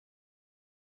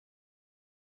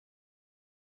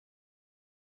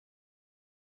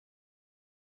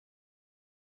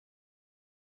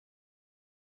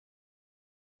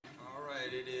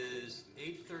right, it is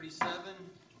 8:37. We'll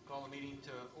call the meeting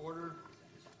to order.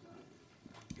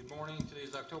 Good morning. Today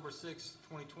is October 6,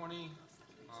 2020.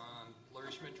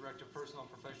 Larry Schmidt, Director of Personnel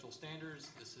and Professional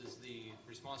Standards. This is the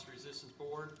Response to Resistance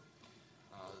Board.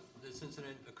 This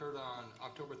incident occurred on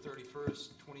October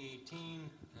 31st, 2018,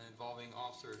 involving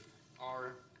Officer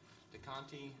R.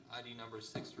 DeConti, ID number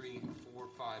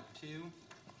 63452. And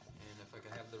if I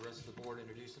could have the rest of the board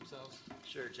introduce themselves.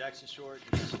 Sure. Jackson Short,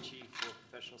 Assistant Chief for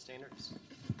Professional Standards.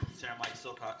 Sarah Mike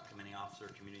Silcock, Commanding Officer,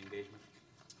 Community Engagement.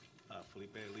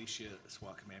 Felipe Alicia,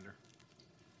 SWAT Commander.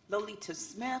 Lolita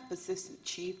Smith, Assistant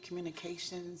Chief,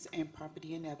 Communications and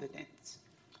Property and Evidence.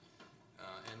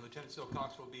 And Lieutenant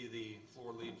Silcox will be the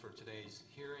floor lead for today's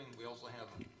hearing. We also have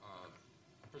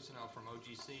personnel from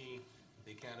OGC,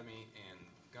 the Academy, and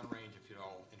Gun Range. If you'd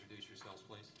all introduce yourselves,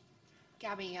 please.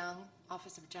 Gabby Young,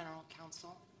 Office of General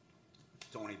Counsel.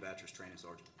 Tony Batchers, Training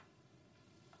Sergeant.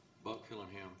 Buck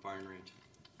Killingham, Firing Range.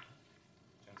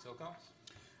 Lieutenant Silcox.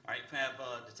 All right, we have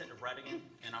Detective Radigan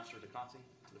and Officer DeConti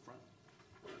to the front.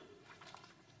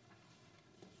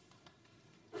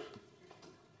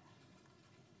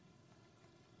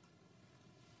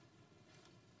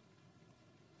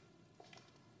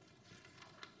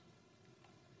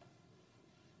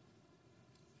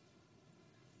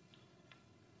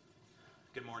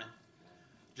 Good morning.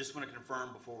 Just want to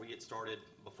confirm before we get started,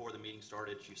 before the meeting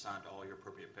started, you signed all your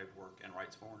appropriate paperwork and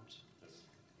rights forms. Yes.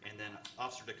 And then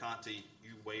Officer DeConti,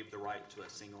 you waived the right to a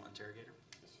single interrogator.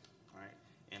 Yes, sir. All right.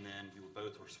 And then you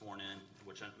both were sworn in,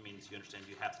 which means you understand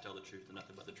you have to tell the truth and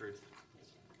nothing but the truth. Yes,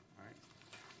 sir. All right.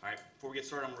 All right. Before we get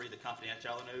started, I'm going to read the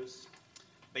confidentiality notice.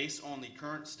 Based on the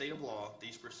current state of law,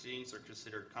 these proceedings are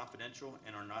considered confidential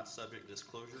and are not subject to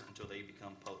disclosure until they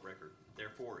become public record.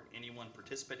 Therefore, anyone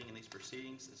participating in these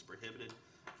proceedings is prohibited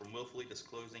from willfully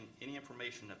disclosing any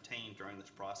information obtained during this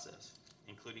process,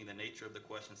 including the nature of the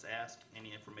questions asked,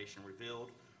 any information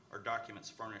revealed, or documents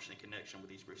furnished in connection with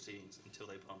these proceedings until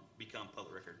they become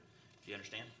public record. Do you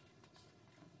understand?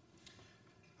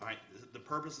 All right, the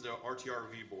purpose of the RTR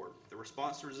Review Board. The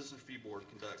Response to Resistance Review Board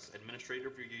conducts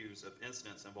administrative reviews of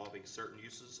incidents involving certain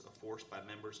uses of force by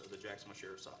members of the Jacksonville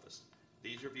Sheriff's Office.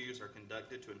 These reviews are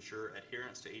conducted to ensure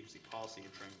adherence to agency policy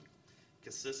and training.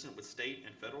 Consistent with state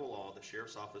and federal law, the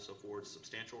Sheriff's Office affords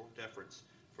substantial deference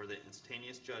for the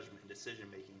instantaneous judgment and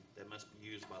decision-making that must be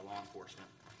used by law enforcement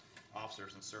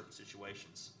officers in certain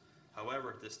situations.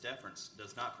 However, this deference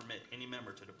does not permit any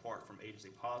member to depart from agency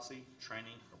policy,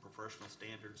 training, or professional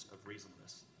standards of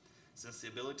reasonableness. Since the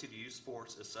ability to use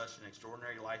force is such an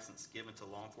extraordinary license given to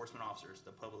law enforcement officers,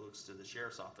 the public looks to the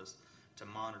Sheriff's Office to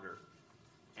monitor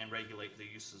and regulate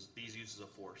these uses of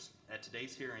force. At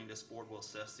today's hearing, this board will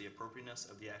assess the appropriateness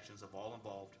of the actions of all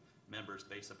involved members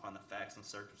based upon the facts and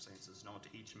circumstances known to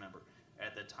each member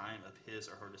at the time of his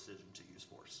or her decision to use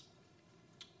force.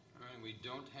 All right, we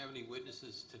don't have any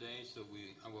witnesses today, so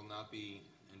I will not be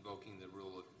invoking the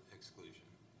rule of exclusion.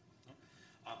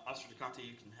 Officer DeConti,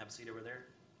 you can have a seat over there.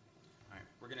 All right,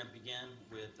 we're going to begin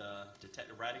with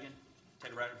Detective Radigan.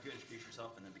 Detective Radigan, if you introduce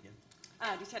yourself and then begin.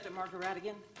 Detective Margaret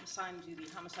Radigan, assigned to the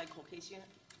Homicide Cold Case Unit.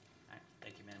 All right,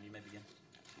 thank you, ma'am. You may begin.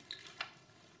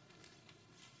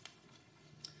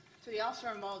 So the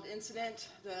officer-involved incident,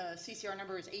 the CCR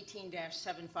number is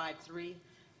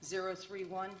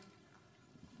 18-753031.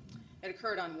 It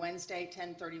occurred on Wednesday,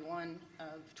 10/31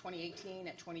 of 2018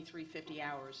 at 23:50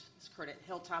 hours. This occurred at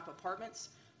Hilltop Apartments,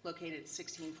 located at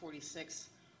 1646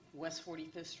 West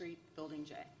 45th Street, Building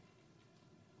J.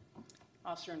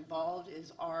 Officer involved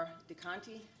is R.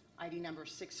 DeConti, ID number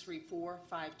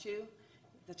 63452. At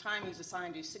the time, he was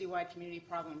assigned to Citywide Community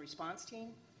Problem Response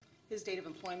Team. His date of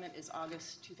employment is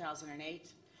August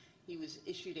 2008. He was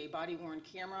issued a body-worn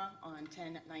camera on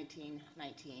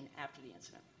 10/19/19 after the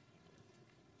incident.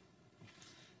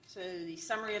 So the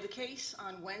summary of the case,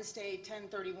 on Wednesday,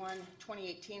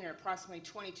 10/31/2018 at approximately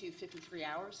 22:53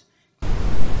 hours,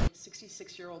 a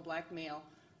 66-year-old black male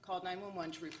called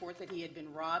 911 to report that he had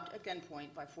been robbed at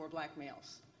gunpoint by 4 black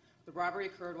males. The robbery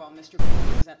occurred while Mr.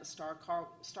 was at the Star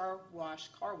Wash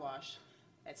Car Wash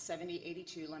at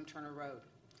 7082 Lem Turner Road.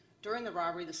 During the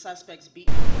robbery, the suspects beat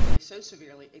him so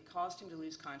severely it caused him to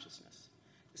lose consciousness.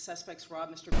 The suspects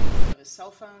robbed Mr. of his cell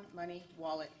phone, money,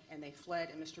 wallet, and they fled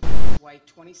in Mr. white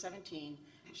 2017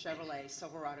 Chevrolet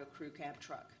Silverado crew cab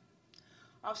truck.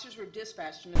 Officers were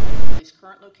dispatched to Mr.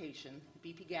 current location,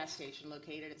 BP gas station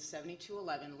located at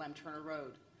 7211 Lem Turner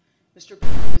Road. Mr.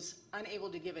 was unable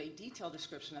to give a detailed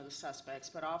description of the suspects,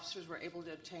 but officers were able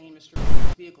to obtain Mr.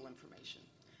 vehicle information.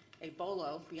 A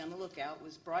bolo, be on the lookout,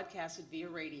 was broadcasted via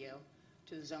radio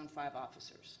to the Zone 5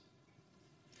 officers.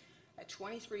 At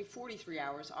 23:43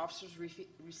 hours, officers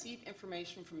received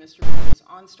information from Mr. B's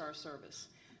OnStar service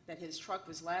that his truck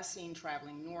was last seen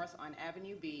traveling north on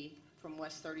Avenue B from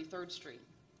West 33rd Street.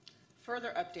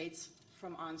 Further updates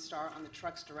from OnStar on the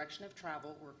truck's direction of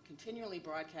travel were continually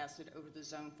broadcasted over the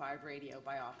Zone 5 radio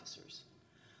by officers.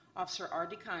 Officer R.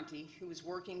 DeConti, who was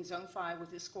working Zone 5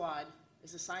 with his squad,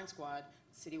 his assigned squad,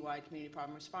 Citywide Community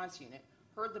Problem Response Unit,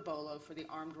 heard the BOLO for the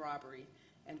armed robbery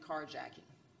and carjacking.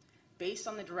 Based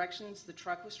on the directions the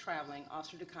truck was traveling,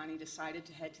 Officer DeConti decided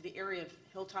to head to the area of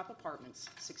Hilltop Apartments,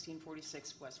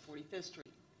 1646 West 45th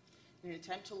Street, in an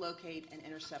attempt to locate and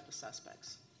intercept the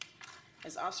suspects.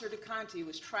 As Officer DeConti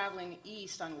was traveling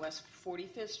east on West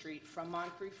 45th Street from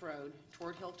Moncrief Road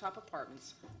toward Hilltop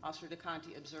Apartments, Officer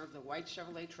DeConti observed the white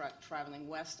Chevrolet truck traveling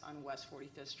west on West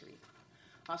 45th Street.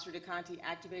 Officer DeConti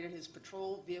activated his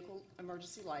patrol vehicle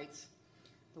emergency lights.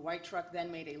 The white truck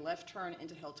then made a left turn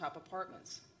into Hilltop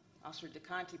Apartments. Officer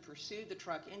DeConti pursued the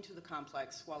truck into the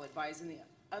complex while advising the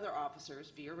other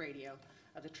officers via radio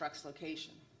of the truck's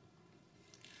location.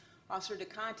 Officer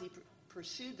DeConti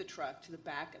pursued the truck to the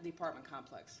back of the apartment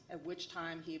complex, at which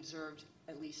time he observed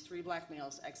at least 3 black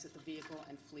males exit the vehicle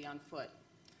and flee on foot.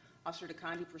 Officer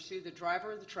DeConti pursued the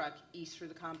driver of the truck east through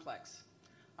the complex.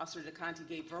 Officer DeConti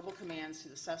gave verbal commands to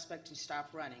the suspect to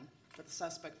stop running, but the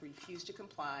suspect refused to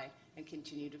comply and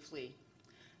continued to flee.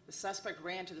 The suspect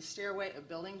ran to the stairway of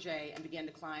Building J and began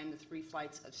to climb the 3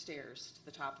 flights of stairs to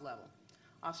the top level.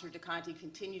 Officer DeConti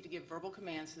continued to give verbal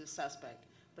commands to the suspect,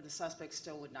 but the suspect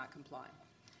still would not comply.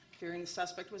 Fearing the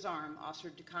suspect was armed,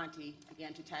 Officer DeConti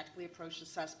began to tactically approach the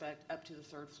suspect up to the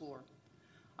 3rd floor.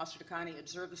 Officer DeConti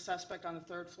observed the suspect on the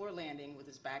 3rd floor landing with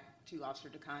his back to Officer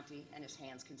DeConti and his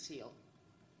hands concealed.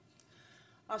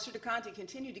 Officer DeConti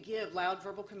continued to give loud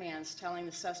verbal commands telling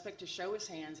the suspect to show his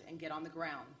hands and get on the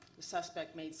ground. The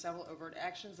suspect made several overt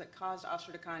actions that caused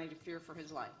Officer DeConti to fear for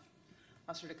his life.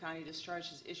 Officer DeConti discharged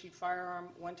his issued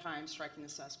firearm 1 time, striking the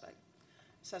suspect.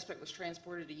 The suspect was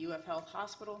transported to UF Health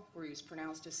Hospital, where he was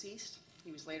pronounced deceased.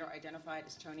 He was later identified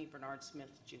as Tony Bernard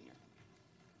Smith, Jr.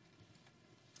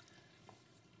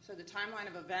 So the timeline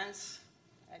of events,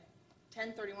 at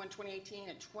 10/31/2018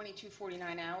 at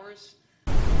 22:49 hours,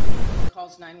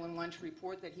 calls 911 to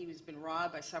report that he has been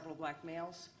robbed by several black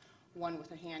males, one with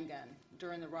a handgun.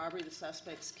 During the robbery, the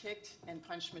suspects kicked and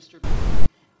punched Mr. B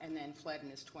and then fled in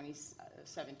his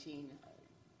 2017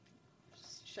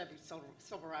 Chevy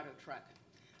Silverado truck.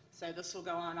 So this will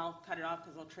go on. I'll cut it off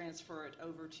because I'll transfer it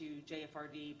over to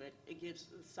JFRD, but it gives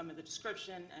some of the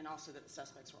description and also that the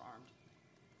suspects were armed.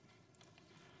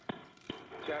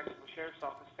 Jacksonville Sheriff's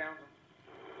Office, Townsend.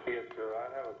 Yes, sir. I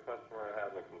have a customer that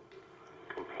has a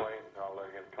complaint. I'll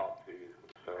let him talk to you,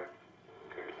 sir.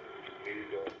 Okay. Here you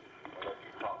go. I'll let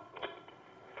you talk to him.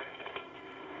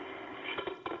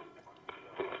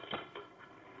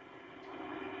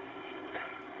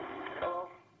 Hello?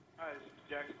 Hi, this is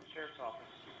Jacksonville Sheriff's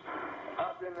Office.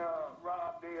 I've been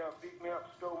robbed. They beat me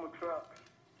up, stole my truck.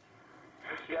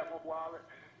 Got my wallet.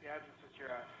 The address that you're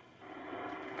at.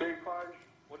 Big party.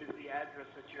 What is the address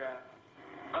that you're at?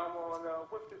 I'm on,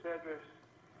 what's this address?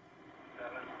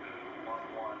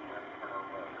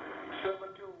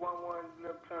 7211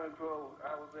 Left Turn Road.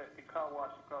 I was at the car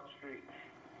wash across the street.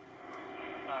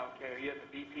 Okay, are you at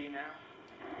the BP now?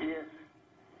 Yes.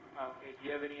 Okay, do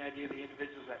you have any idea of the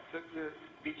individuals that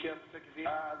beat you up and took your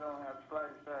vehicle? I don't have the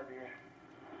slightest idea.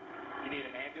 You need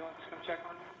an ambulance to come check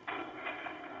on you?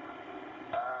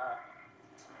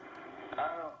 I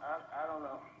don't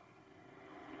know.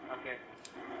 Okay.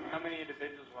 How many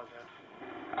individuals was there?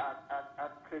 I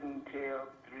couldn't tell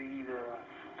 3 to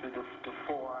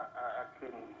 4. I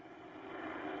couldn't.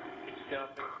 Could you tell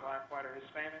if they were black, white, or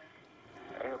Hispanic?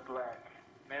 They're black.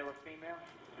 Male or female?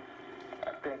 I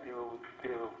think they were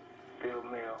still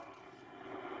male.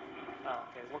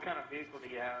 Okay. What kind of vehicle do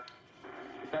you have?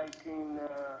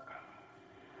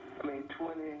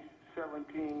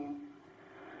 2017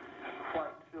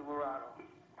 white Silverado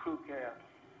crew cab.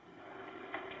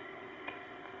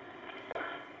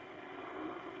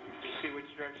 Did you see which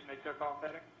direction they took off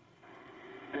heading?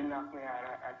 They knocked me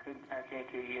out. I can't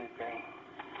tell you anything.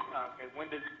 Okay. When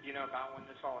did you know about when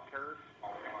this all occurred?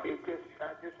 I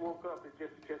just woke up. It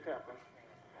just happened.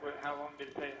 How long did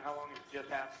it take? How long has it just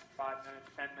happened? 5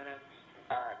 minutes? 10 minutes?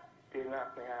 They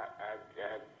knocked me out. I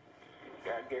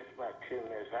guess about 2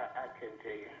 minutes. I couldn't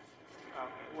tell you.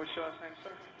 Okay. What's your last name,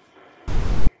 sir?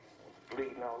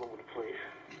 Bleeding all over the place.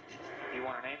 Do you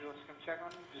want an ambulance to come check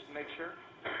on you, just to make sure?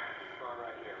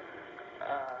 Right here.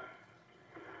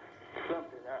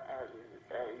 Something.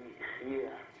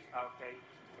 Yeah. Okay.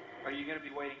 Are you going to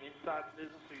be waiting inside the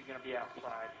business, or are you going to be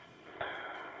outside?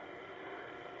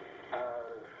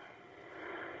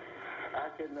 I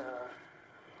can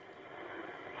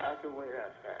wait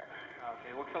outside.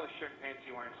 Okay, what color shirt and pants are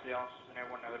you wearing so the officers and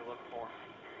everyone know who to look for?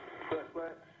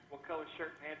 What? What color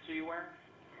shirt and pants are you wearing?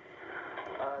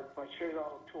 My shirt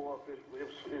all tore up.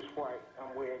 It's white.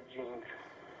 I'm wearing jeans.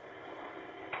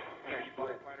 And are you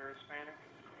black, white, or Hispanic?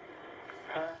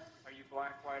 Huh? Are you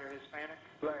black, white, or Hispanic?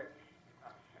 Black.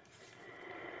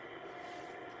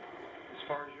 As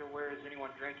far as you're aware, is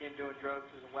anyone drinking, doing drugs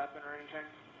as a weapon or anything?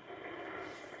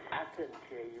 I couldn't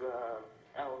tell you.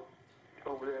 I was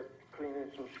over there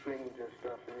cleaning some screens and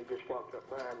stuff, and he just walked up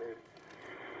behind me.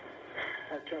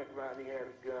 I turned around, he had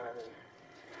a gun, and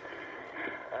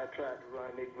I tried to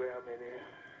run. They grabbed me and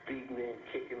beat me and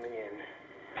kicked me, and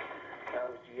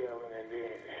I was yelling, and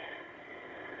then...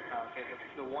 Okay,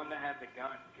 the one that had the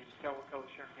gun, can you tell what color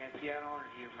shirt and pants he had on, or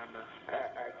do you remember?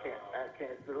 I can't.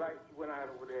 The light went out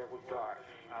over there. It was dark.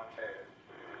 All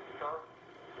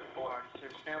right, sir,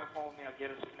 stand on the phone with me. I'll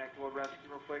get us connected with rescue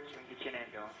real quick so we can get you an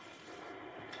ambulance.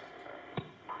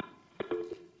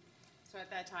 So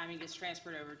at that time, he gets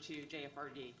transferred over to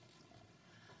JFRD.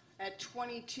 At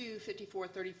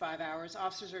 22:54:35 hours,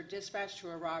 officers are dispatched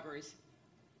to a robbery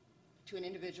to an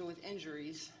individual with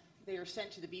injuries. They are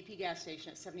sent to the BP gas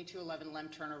station at 7211 Lem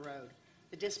Turner Road.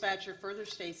 The dispatcher further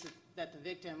states that the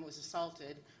victim was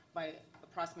assaulted by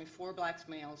approximately 4 black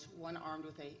males, one armed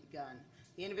with a gun.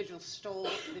 The individual stole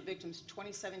the victim's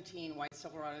 2017 white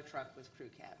Silverado truck with crew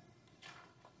cab.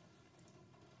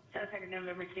 Suspect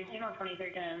November 16 on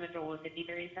 23rd, an individual with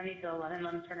 537211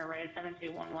 Lem Turner Road,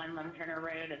 7211 Lem Turner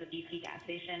Road at the BP gas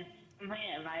station.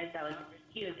 Complainant advised that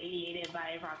he was aided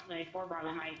by approximately 4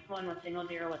 Bravo Mikes, one with single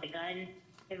zero with a gun.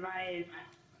 Advised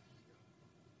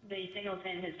the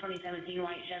singleton his 2017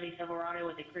 white Chevy Silverado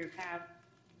with a crew cab.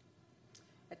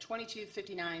 At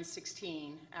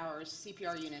 22:59:16 hours,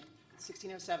 CPR unit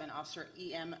 1607 Officer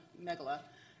E.M. Megala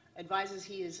advises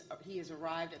he is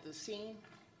arrived at the scene,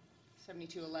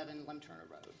 7211 Lem Turner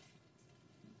Road.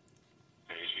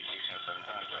 HB 1607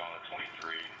 times on the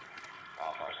 23.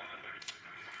 Authorized on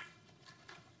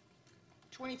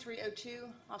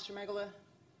 23:02 Officer Megala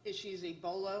issues a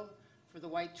bolo for the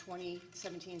white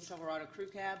 2017 Silverado crew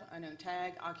cab, unknown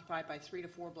tag, occupied by 3 to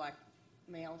 4 black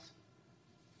males.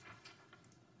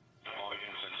 All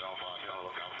units in Alpha, I'll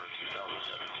look out for a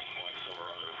 2017 white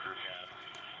Silverado crew cab.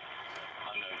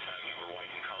 Unknown tag number white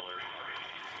in color.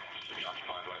 Should be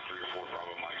occupied by 3 or 4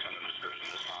 Bravo Mikes on the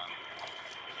description this time.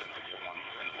 Attempt to get one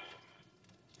in the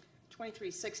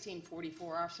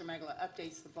 23:16:44 Officer Megala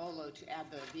updates the bolo to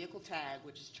add the vehicle tag,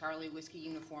 which is Charlie Whiskey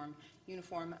Uniform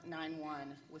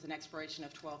 91, with an expiration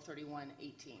of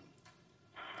 12/31/18.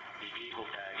 The vehicle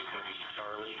tag is going to be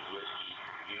Charlie Whiskey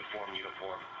Uniform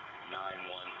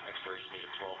 91, expiration date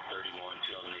of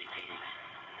 12/31/2018.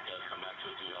 Does come back to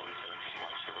a 2017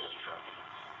 white Chevrolet truck.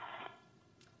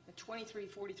 At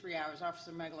 23:43 hours,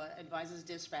 Officer Megala advises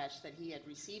dispatch that he had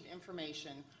received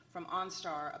information from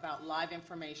OnStar about live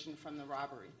information from the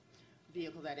robbery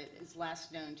vehicle that it is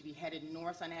last known to be headed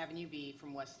north on Avenue B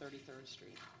from West 33rd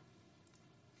Street.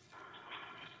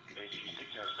 HG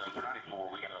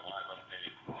 607-94, we got a live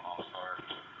update on OnStar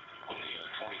on the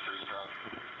 23 truck.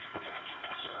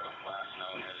 That's last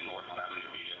known heading north on Avenue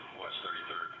B to West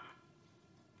 33rd.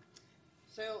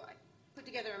 So I put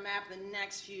together a map. The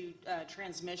next few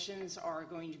transmissions are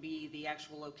going to be the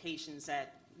actual locations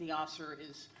that the officer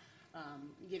is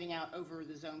giving out over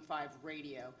the Zone 5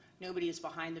 radio. Nobody is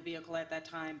behind the vehicle at that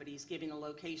time, but he's giving the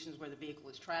locations where the vehicle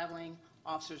is traveling.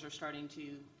 Officers are starting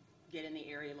to get in the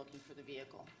area looking for the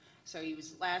vehicle. So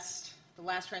the last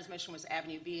transmission was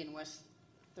Avenue B in West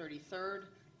 33rd.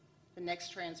 The next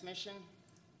transmission,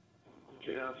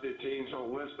 K-15's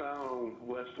on westbound on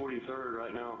West 43rd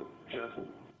right now, Jeff.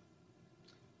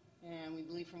 and we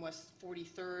believe from West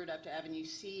 43rd up to Avenue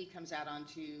C, comes out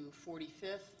onto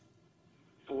 45th.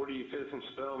 45th and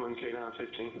Spellman,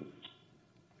 K-15.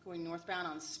 Going northbound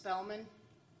on Spellman,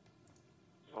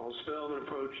 On Spellman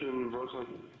approaching Brooklyn.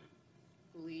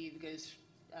 believe goes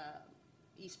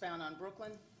eastbound on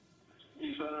Brooklyn.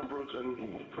 Eastbound on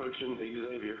Brooklyn approaching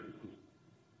Xavier.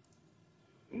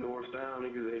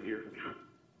 Northbound Xavier.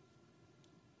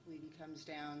 Believe he comes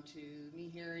down to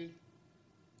Meharry,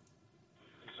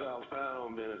 Southbound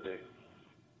on Benedict.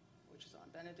 which is on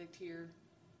Benedict here.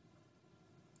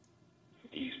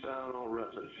 Eastbound on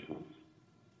Rutledge.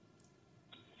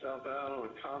 Southbound on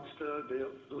Costa de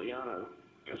Liano.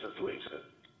 Guess that's the way it said.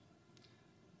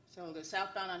 So we'll go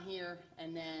southbound on here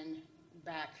and then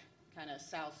back kind of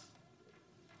southwest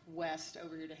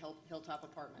over here to Hilltop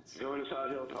Apartments. Go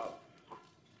inside Hilltop. So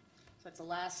that's the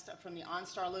last from the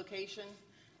OnStar location.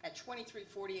 At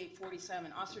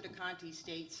 23:48:47, Officer DeConti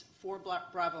states 4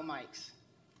 Bravo Mikes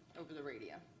over the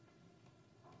radio.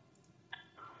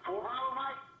 4 Bravo,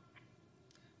 Mike.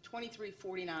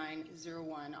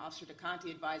 234901, Officer DeConte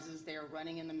advises they are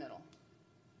running in the middle.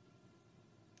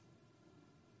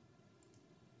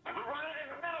 We're running in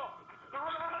the middle. We're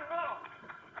running in the middle.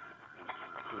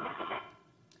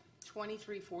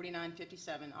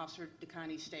 234957, Officer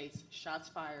DeConte states, shots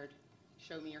fired,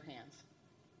 show me your hands.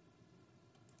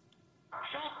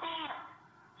 Shot fired.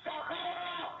 Shot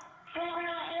fired. Show me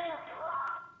your hands.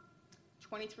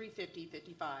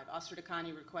 235055, Officer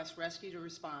DeConte requests rescue to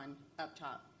respond, up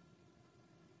top.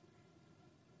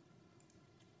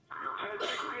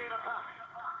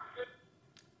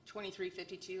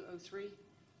 235203,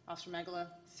 Officer Megala,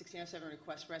 1607,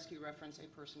 requests rescue, reference a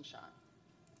person shot.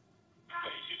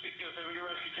 1607, your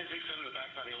rescue 1067 in the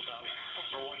backside of Hilltop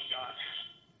for 1 shot.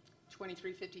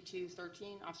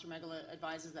 235213, Officer Megala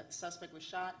advises that the suspect was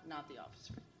shot, not the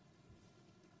officer.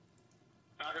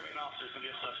 Not going to be an officer, it's going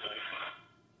to be a suspect.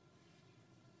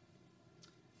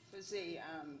 There's a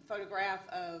photograph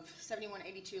of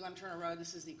 7182 Lem Turner Road.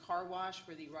 This is the car wash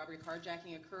where the robbery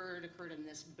carjacking occurred in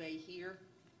this bay here.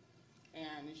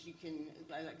 And as you can,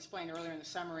 I explained earlier in the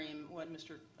summary, and what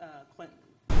Mr. Clinton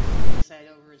said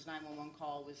over his 911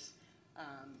 call was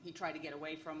he tried to get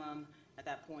away from them. At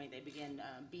that point, they began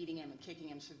beating him and kicking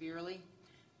him severely.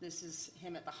 This is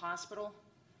him at the hospital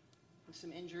with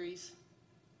some injuries,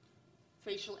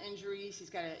 facial injuries. He's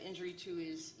got an injury to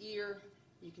his ear.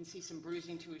 You can see some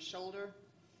bruising to his shoulder.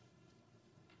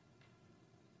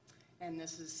 And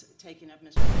this is taken up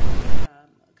Mr.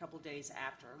 A couple days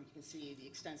after. You can see the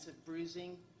extensive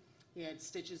bruising. He had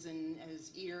stitches in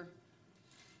his ear,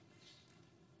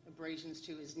 abrasions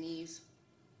to his knees.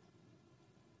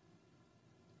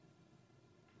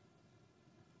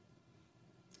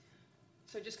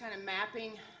 So just kind of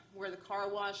mapping where the car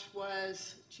wash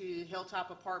was to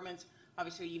Hilltop Apartments.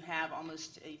 Obviously, you have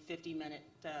almost a 50-minute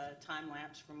time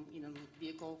lapse from the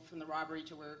vehicle from the robbery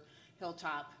to where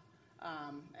Hilltop,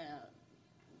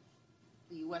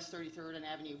 the West 33rd and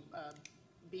Avenue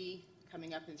B,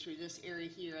 coming up and through this area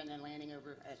here, and then landing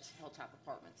over at Hilltop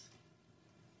Apartments.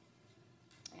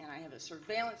 And I have a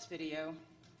surveillance video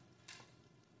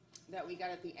that we got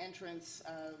at the entrance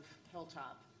of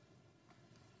Hilltop.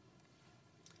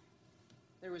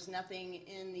 There was nothing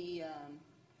in the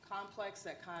complex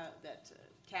that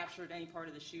captured any part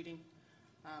of the shooting,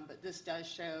 but this does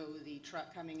show the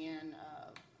truck coming in,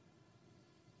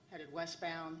 headed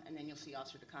westbound, and then you'll see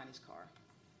Officer DeConte's car.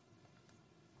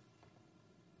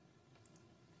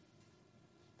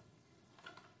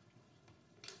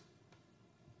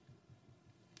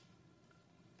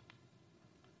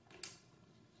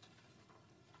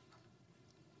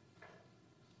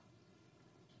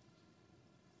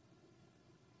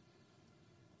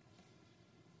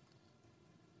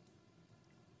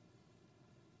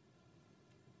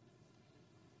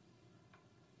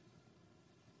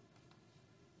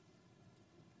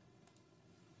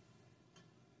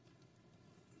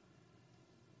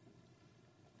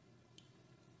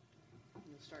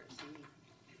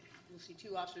 You'll see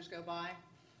 2 officers go by,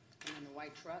 and then the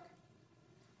white truck.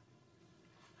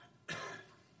 This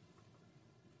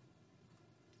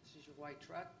is your white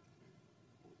truck.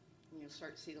 And you'll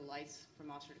start to see the lights from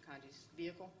Officer DeConte's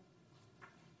vehicle.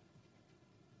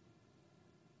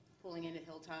 Pulling into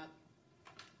Hilltop.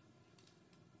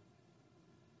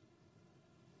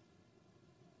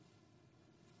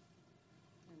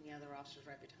 And the other officers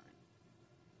right behind.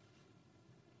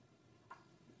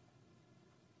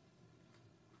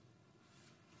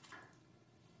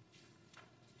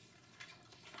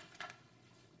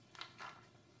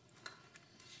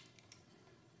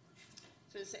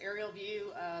 So this is an aerial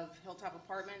view of Hilltop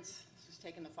Apartments. This was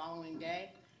taken the following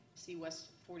day. See West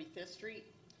 45th Street.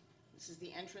 This is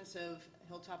the entrance of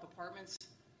Hilltop Apartments.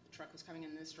 The truck was coming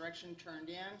in this direction, turned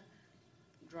in,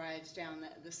 drives down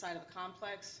this side of the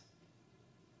complex.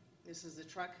 This is the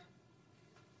truck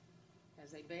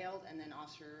as they bailed, and then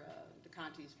Officer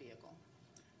DeConte's vehicle.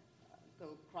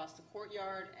 Go across the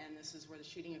courtyard, and this is where the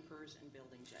shooting occurs in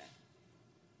Building J.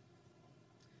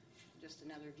 Just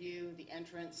another view, the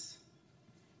entrance,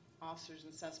 officers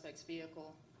and suspects'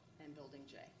 vehicle, and Building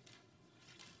J.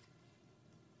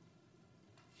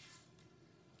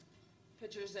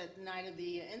 Pictures at the night of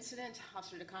the incident,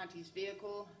 Officer DeConte's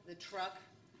vehicle, the truck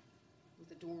with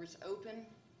the doors open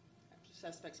after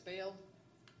suspects bailed.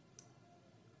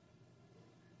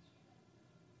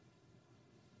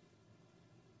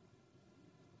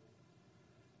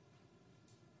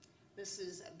 This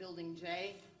is Building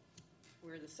J,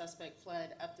 where the suspect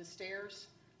fled up the stairs.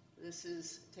 This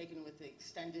is taken with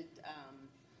extended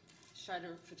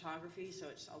shutter photography, so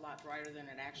it's a lot brighter than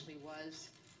it actually was.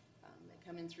 They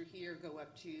come in through here, go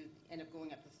up to, end up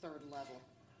going up the 3rd level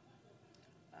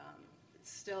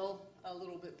It's still a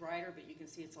little bit brighter, but you can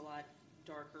see it's a lot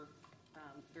darker,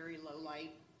 very low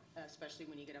light, especially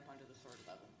when you get up onto the third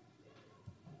level.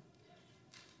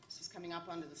 This is coming up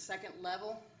onto the second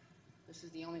level. This is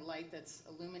the only light that's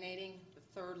illuminating.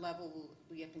 The third level will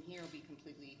be up in here, will be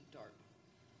completely dark.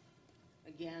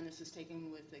 Again, this is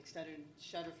taken with extended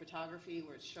shutter photography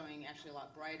where it's showing actually a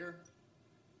lot brighter.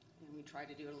 And we tried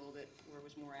to do it a little bit where it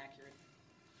was more accurate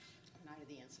the night of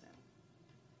the incident.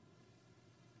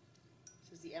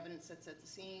 This is the evidence that's at the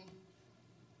scene.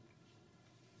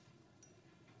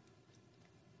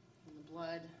 And the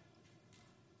blood.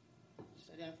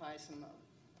 Just identify some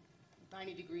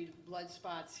 90-degree blood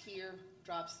spots here,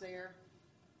 drops there.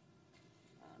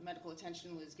 Medical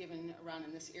attention was given around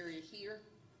in this area here.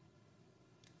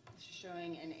 This is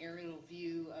showing an aerial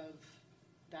view of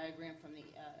diagram from the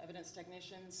evidence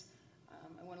technicians.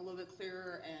 I went a little bit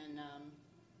clearer and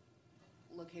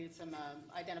located some,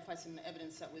 identified some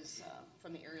evidence that was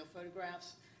from the aerial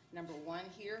photographs. Number one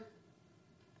here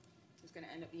is going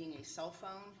to end up being a cell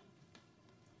phone.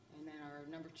 And then our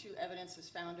number two evidence is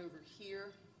found over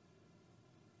here.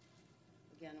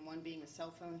 Again, one being a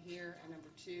cell phone here, and number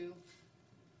two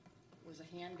was a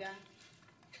handgun.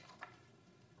 Right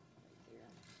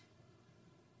there.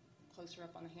 Closer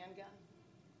up on the handgun.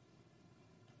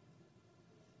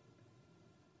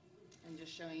 And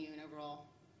just showing you an overall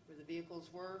where the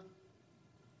vehicles were,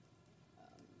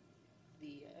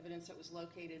 the evidence that was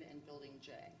located in Building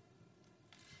J.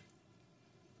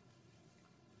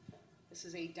 This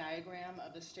is a diagram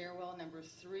of the stairwell. Number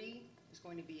 3 is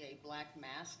going to be a black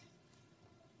mask.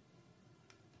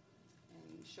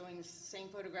 And showing the same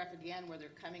photograph again where they're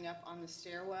coming up on the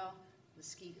stairwell, the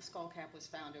skull cap was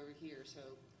found over here. So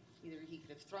either he could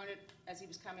have thrown it as he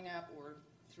was coming up or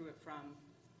threw it from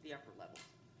the upper level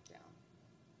down.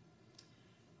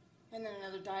 And then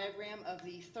another diagram of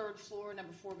the third floor,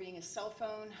 number 4 being a cell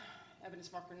phone,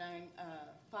 evidence marker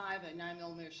 5, a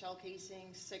 9mm shell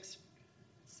casing, 6,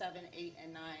 7, 8,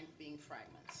 and 9 being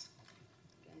fragments.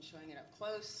 Again, showing it up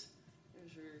close.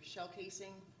 There's your shell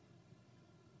casing,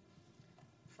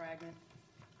 fragment,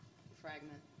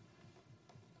 fragment,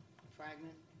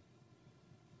 fragment.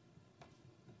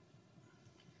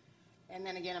 And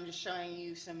then again, I'm just showing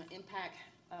you some impact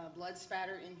blood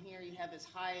spatter in here. You have as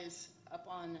high as up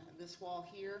on this wall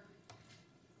here.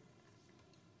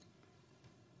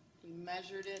 We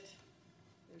measured it.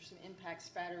 There's some impact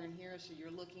spatter in here, so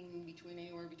you're looking between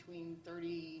anywhere between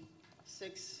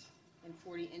 36 and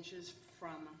 40 inches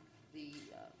from the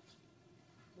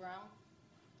ground.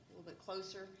 A little bit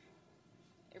closer.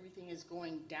 Everything is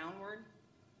going downward.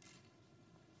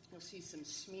 You'll see some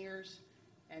smears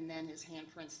and then his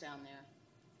handprints down there.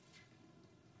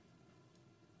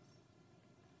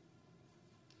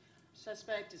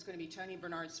 Suspect is going to be Tony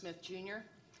Bernard Smith, Jr.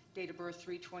 Date of birth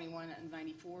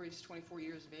 3/21/94. He's 24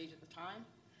 years of age at the time.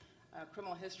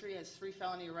 Criminal history has 3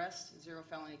 felony arrests, 0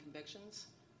 felony convictions.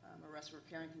 Arrest for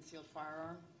carrying concealed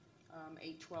firearm,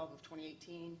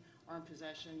 8/12/2018. Armed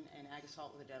possession and ag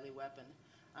assault with a deadly weapon.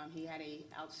 He had a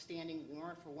outstanding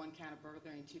warrant for 1 count of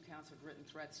burglary and 2 counts of written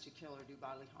threats to kill or do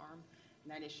bodily harm.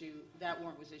 And that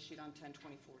warrant was issued on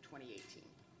 10/24/2018.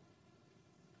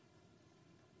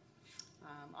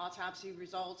 Autopsy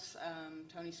results,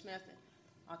 Tony Smith,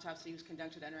 autopsy was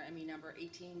conducted under ME number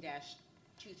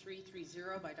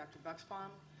 18-2330 by Dr.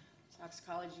 Bucksbaum.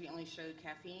 Toxicology only showed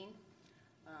caffeine,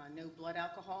 no blood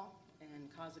alcohol,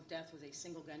 and cause of death was a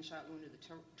single gunshot wound to the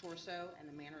torso, and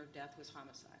the manner of death was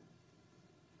homicide.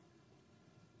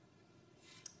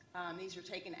 These were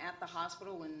taken at the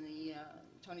hospital when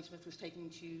Tony Smith was taken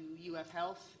to UF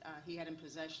Health. He had in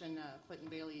possession Clinton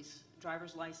Bailey's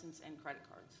driver's license and credit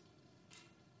cards.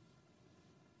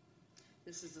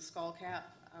 This is the skull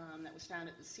cap that was found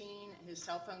at the scene. His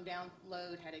cell phone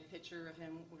download had a picture of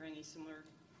him wearing a similar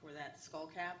for that skull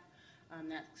cap.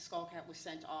 That skull cap was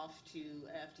sent off to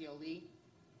FDLE.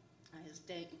 His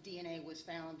DNA was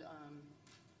found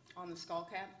on the skull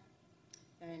cap,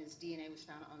 and his DNA was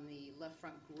found on the left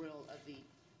front grille of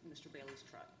Mr. Bailey's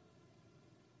truck.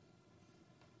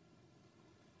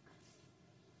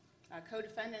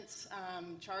 Co-defendants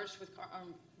charged with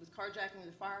carjacking with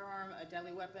a firearm, a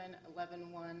deadly weapon,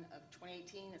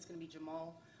 11/1/2018. It's going to be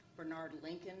Jamal Bernard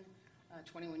Lincoln,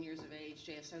 21 years of age,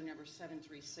 JSO number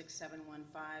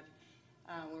 736715.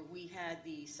 Where we had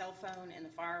the cell phone and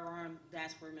the firearm,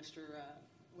 that's where Mr.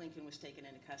 Lincoln was taken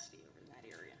into custody over in that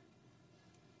area.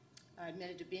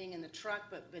 Admitted to being in the truck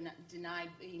but denied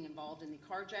being involved in the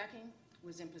carjacking,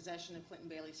 was in possession of Clinton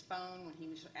Bailey's phone when he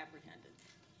was apprehended.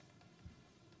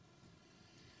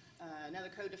 Another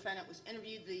co-defendant was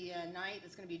interviewed the night.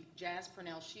 It's going to be Jazz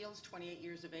Purnell Shields, 28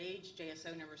 years of age,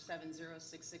 JSO number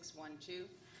 706612.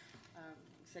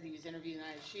 Said he was interviewed the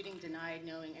night of the shooting, denied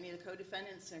knowing any of the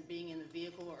co-defendants and being in the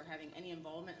vehicle or having any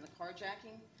involvement in the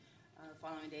carjacking. The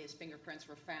following day, his fingerprints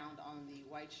were found on the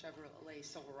white Chevrolet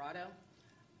Silverado.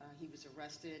 He was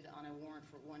arrested on a warrant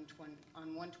for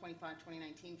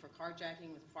 1/25/2019 for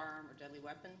carjacking with a firearm or deadly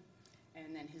weapon,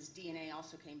 and then his DNA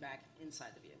also came back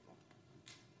inside the vehicle.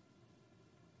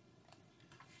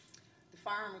 The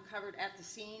firearm recovered at the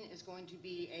scene is going to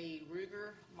be a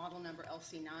Ruger, model number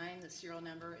LC9. The serial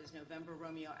number is November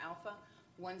Romeo Alpha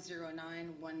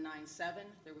 109197.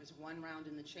 There was 1 round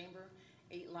in the chamber,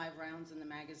 8 live rounds in the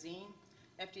magazine.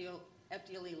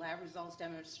 FDLE lab results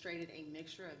demonstrated a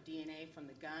mixture of DNA from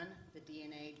the gun. The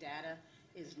DNA data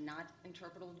is not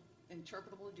interpretable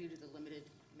due to the limited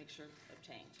mixture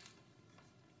obtained.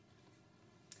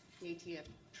 The ATF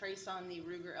trace on the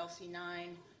Ruger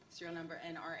LC9, serial number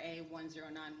NRA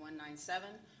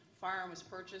 109197. Firearm was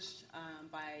purchased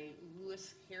by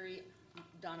Louis Harry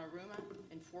Donnarumma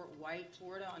in Fort White,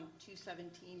 Florida on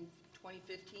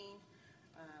 2/17/2015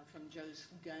 from Joe's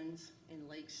Guns in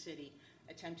Lake City.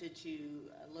 Attempted to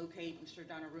locate Mr.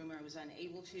 Donnarumma. I was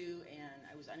unable to, and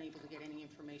I was unable to get any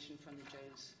information from the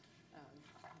Joe's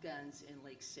Guns in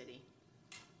Lake City.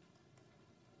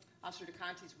 Officer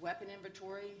DeConte's weapon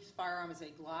inventory. His firearm is a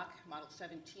Glock, model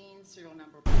 17, serial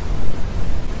number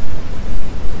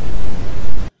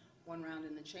 1 round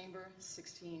in the chamber,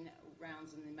 16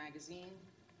 rounds in the magazine,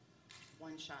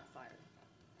 1 shot fired.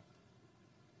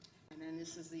 And then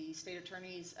this is the state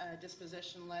attorney's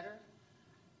disposition letter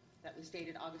that was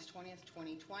dated August 20th,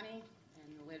 2020.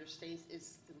 And the letter states,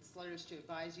 this letter is to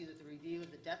advise you that the review of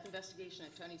the death investigation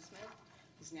of Tony Smith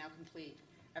is now complete.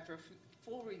 After a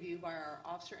full review by our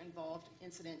officer-involved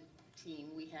incident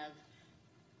team, we have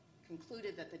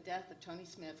concluded that the death of Tony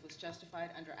Smith was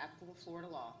justified under applicable Florida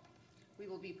law. We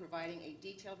will be providing a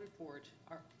detailed report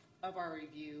of our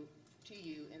review to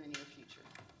you in the near future.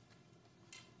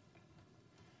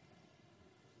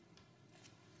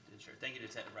 Sure. Thank you,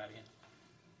 Detective Radigan.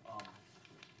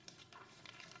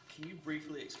 Can you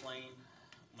briefly explain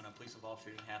when a police involved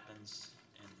shooting happens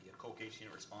and the cold case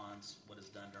unit responds, what is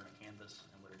done during a canvass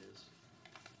and what it is?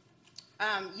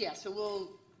 Yeah, so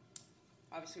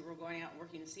obviously we're going out and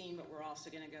working the scene, but we're also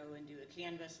going to go and do a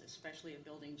canvass, especially at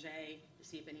Building J, to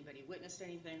see if anybody witnessed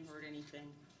anything, heard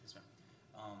anything. Yes, ma'am.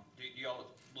 Do you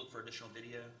all look for additional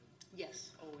video?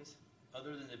 Yes, always.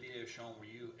 Other than the video shown, were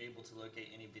you able to locate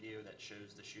any video that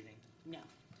shows the shooting? No.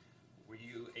 Were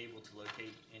you able to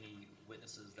locate any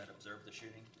witnesses that observed the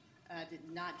shooting? Did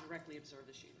not directly observe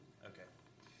the shooting. Okay.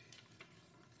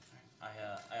 I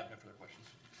have no further questions.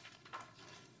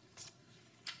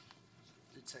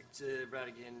 Detective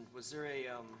Radigan, was there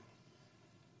a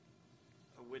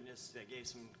witness that gave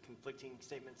some conflicting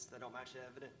statements that don't match the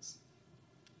evidence?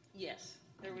 Yes,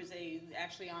 there was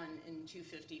actually in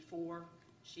 254,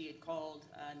 she had called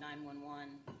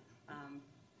 911,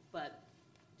 but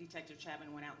Detective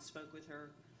Chapman went out and spoke with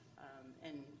her,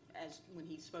 and when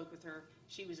he spoke with her,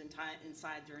 she was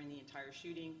inside during the entire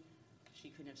shooting. She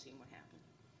couldn't have seen what happened.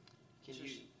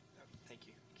 Thank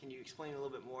you. Can you explain a little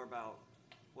bit more about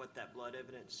what that blood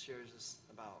evidence shows us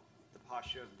about the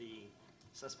posture of the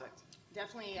suspect?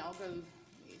 Definitely, let me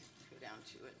go down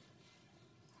to it.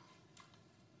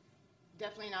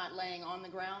 Definitely not laying on the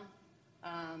ground.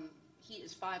 He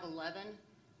is 5'11",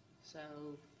 so,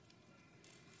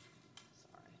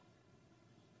 sorry.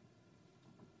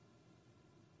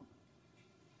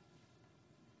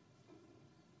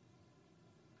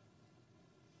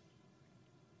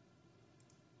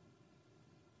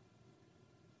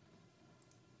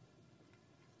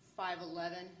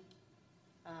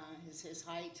 Is his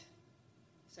height.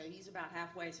 So he's about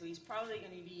halfway, so he's probably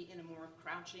going to be in a more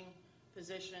crouching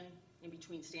position, in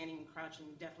between standing and crouching,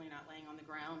 definitely not laying on the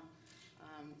ground.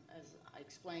 As I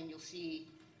explained, you'll see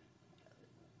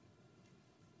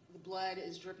the blood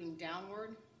is dripping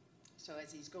downward. So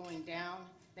as he's going down,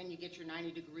 then you get your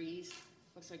 90 degrees.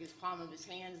 Looks like his palm of his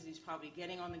hands, he's probably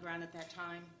getting on the ground at that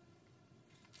time.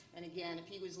 And again, if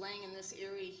he was laying in this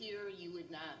area here, you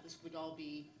would not, this would all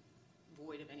be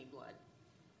void of any blood.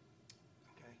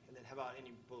 Okay, and then how about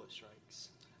any bullet strikes?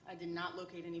 I did not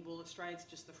locate any bullet strikes,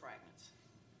 just the fragments.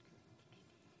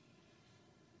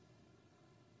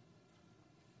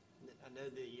 I know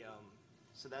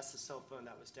so that's the cell phone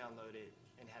that was downloaded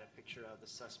and had a picture of the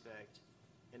suspect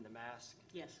in the mask?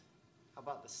 Yes. How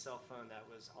about the cell phone that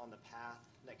was on the path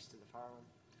next to the firearm?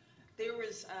 There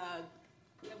was,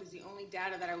 that was the only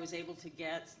data that I was able to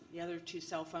get. The other 2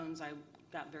 cell phones, I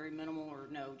got very minimal or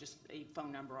no, just a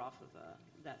phone number off of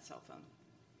that cell phone.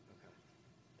 Okay.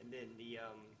 And then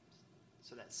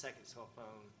so that second cell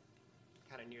phone,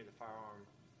 kind of near the firearm,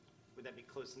 would that be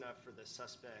close enough for the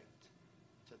suspect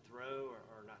to throw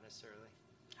or not necessarily?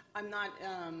 I'm not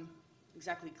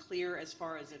exactly clear as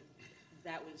far as if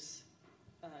that was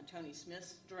Tony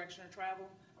Smith's direction of travel.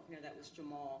 You know, that was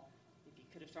Jamal. If he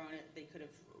could have thrown it, they could have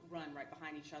run right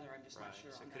behind each other. I'm just not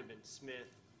sure So on it could have that. been Smith,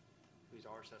 who's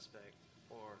our suspect,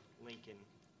 or Lincoln,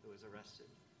 who was arrested.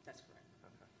 That's correct.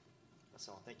 Okay. That's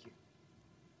all. Thank you.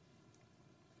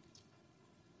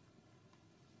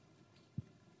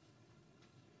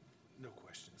 No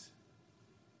questions.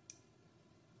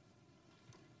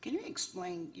 Can you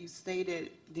explain, you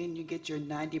stated then you get your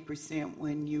 90%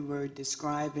 when you were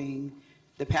describing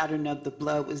the pattern of the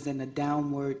blood was in a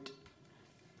downward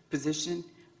position.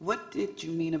 What did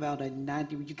you mean about a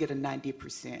 90, you get a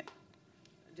 90%?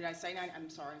 Did I say 9? I'm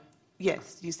sorry.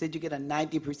 Yes, you said you get a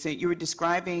 90%. You were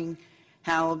describing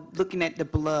how looking at the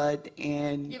blood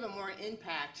and, You have a more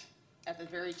impact at the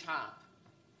very top.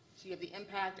 So you have the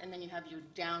impact, and then you have your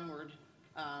downward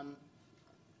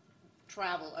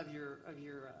travel of your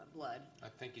blood. I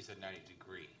think you said 90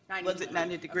 degree. 90 was it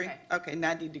 90 degree? Okay. Okay,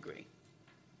 90 degree.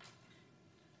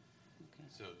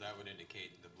 So that would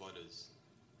indicate the blood is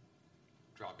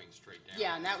dropping straight down.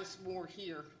 Yeah, and that was more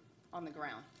here on the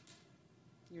ground.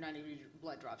 Your 90-degree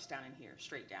blood drops down in here,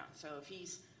 straight down. So if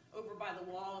he's over by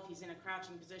the wall, if he's in a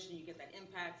crouching position, you get that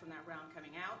impact from that round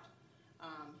coming out.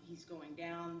 He's going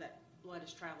down, that blood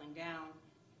is traveling down.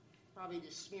 Probably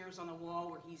just smears on the wall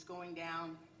where he's going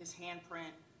down, his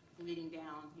handprint bleeding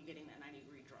down, you're getting that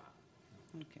 90-degree drop.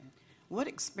 Okay. What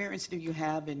experience do you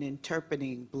have in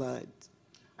interpreting blood?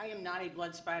 I am not a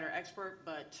blood spatter expert,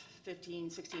 but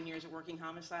 15, 16 years of working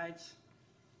homicides,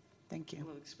 Thank a you.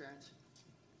 little experience.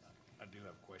 I do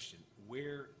have a question.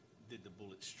 Where did the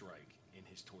bullet strike in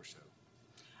his torso?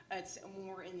 It's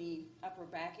more in the upper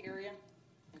back area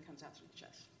and comes out through the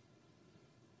chest.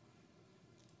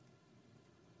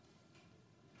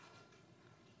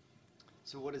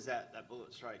 So what does that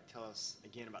bullet strike tell us,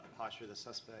 again, about the posture of the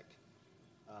suspect?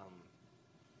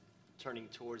 Turning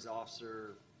towards the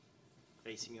officer,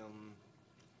 facing him,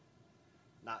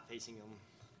 not facing him?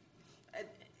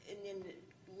 And then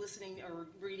listening or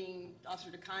reading Officer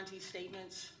DeConte's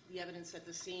statements, the evidence at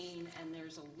the scene, and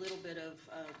there's a little bit of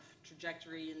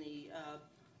trajectory in the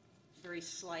very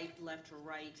slight left or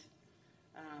right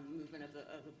movement of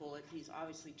the bullet. He's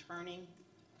obviously turning,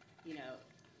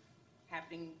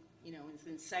 happening,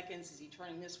 within seconds. Is he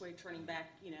turning this way, turning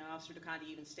back? Officer DeConte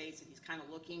even states that he's kind of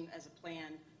looking as a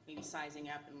plan, maybe sizing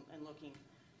up and looking.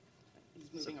 He's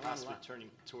moving So around a possibly lot. turning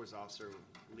towards the officer,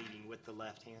 leading with the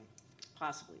left hand?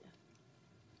 Possibly, yeah.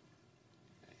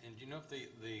 And do you know if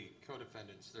the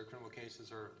co-defendants, their criminal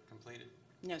cases are completed?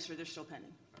 No, sir, they're still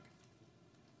pending.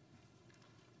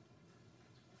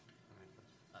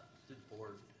 To the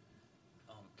board,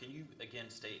 can you again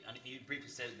state, I mean, you briefly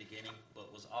said at the beginning,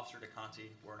 but was Officer DeConte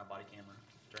wearing a body camera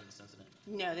during this incident?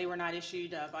 No, they were not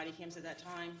issued body cams at that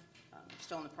time.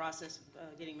 Still in the process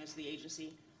of getting most of the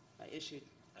agency issued.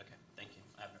 Okay, thank you.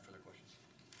 I have no further questions.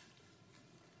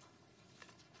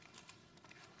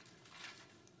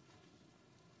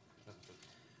 All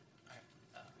right,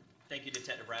 thank you,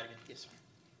 Detective Radigan. Yes, sir.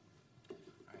 All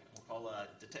right, we'll call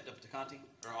Detective DeConte,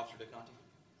 or Officer DeConte.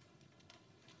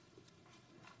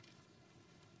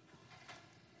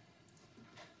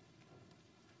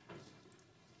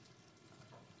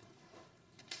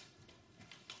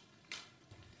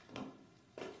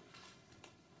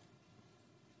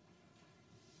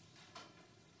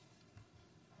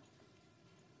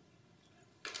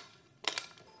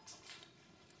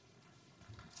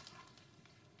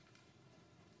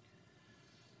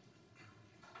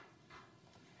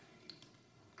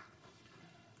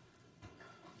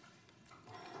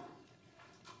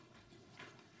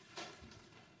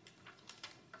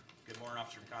 Good morning,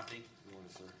 Officer DeConte. Good morning,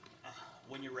 sir.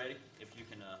 When you're ready, if you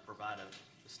can provide a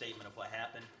statement of what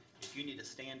happened. If you need to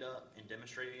stand up and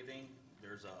demonstrate anything,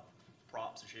 there's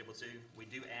props that you're able to. We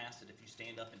do ask that if you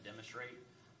stand up and demonstrate,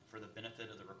 for the benefit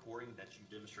of the recording, that you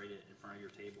demonstrate it in front of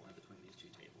your table and between these two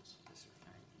tables. Yes, sir.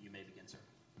 All right, you may begin, sir.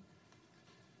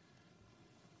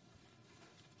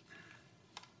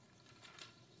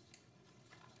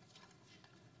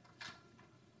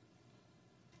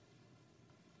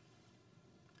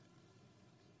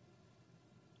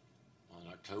 On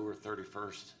October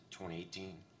 31st,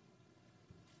 2018,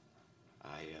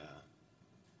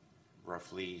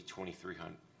 roughly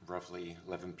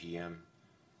 11 p.m.,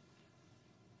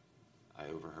 I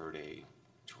overheard a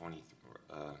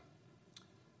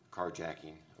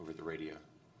carjacking over the radio.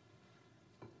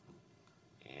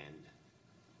 And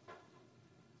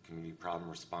community problem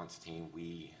response team,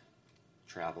 we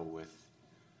travel with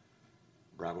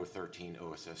Bravo 13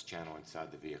 OSS channel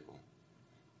inside the vehicle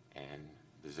and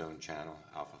the zone channel,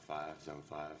 Alpha 5, Zone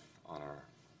 5, on our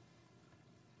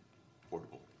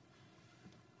portable.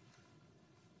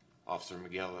 Officer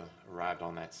Miguel arrived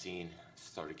on that scene,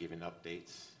 started giving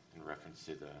updates in reference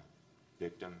to the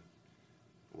victim,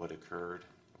 what occurred,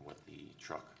 and what the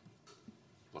truck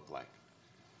looked like.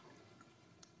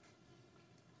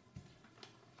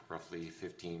 Roughly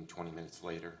 15, 20 minutes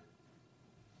later,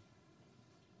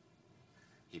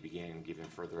 he began giving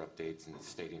further updates and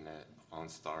stating that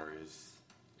OnStar is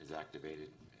activated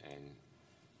and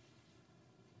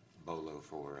BOLO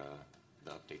for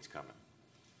the updates coming.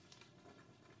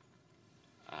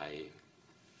 I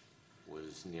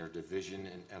was near Division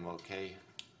in MLK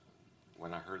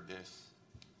when I heard this.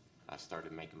 I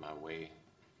started making my way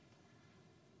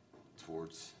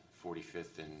towards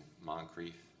 45th and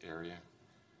Moncrief area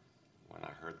when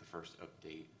I heard the first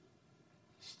update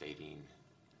stating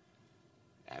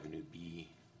Avenue B,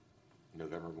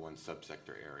 November 1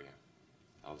 subsector area.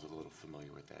 I was a little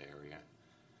familiar with that area,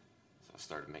 so I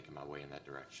started making my way in that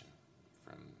direction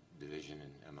from Division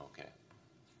and MLK.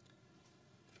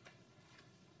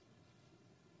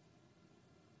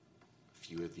 A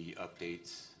few of the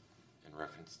updates in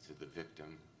reference to the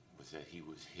victim was that he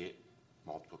was hit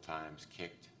multiple times,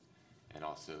 kicked, and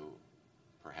also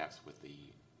perhaps with the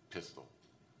pistol,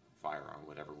 firearm,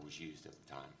 whatever was used at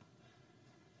the time.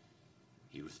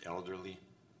 He was elderly.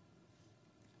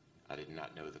 I did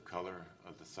not know the color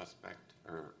of the suspect,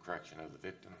 or correction, of the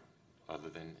victim, other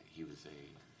than he was an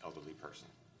elderly person.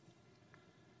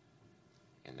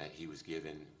 And that he was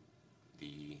given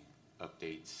the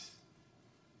updates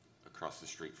across the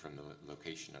street from the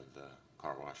location of the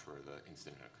car wash where the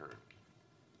incident occurred.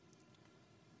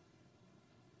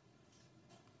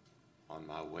 On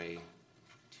my way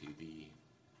to the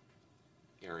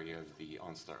area of the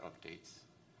OnStar updates,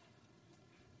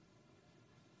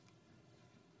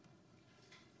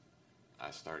 I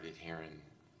started hearing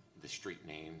the street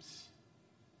names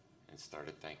and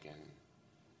started thinking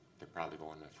they're probably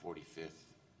going to 45th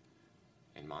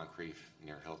and Moncrief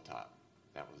near Hilltop.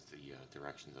 That was the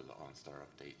directions of the OnStar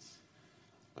updates.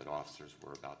 But officers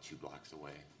were about 2 blocks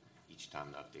away each time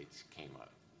the updates came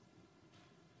up.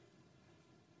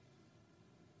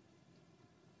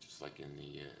 Just like in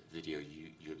the video,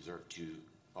 you observed 2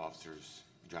 officers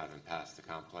driving past the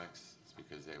complex. It's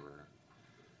because they were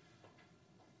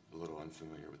a little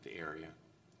unfamiliar with the area.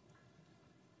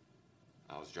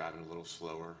 I was driving a little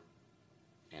slower,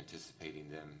 anticipating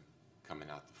them coming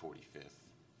out the 45th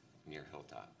near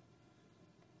Hilltop.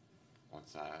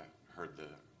 Once I heard the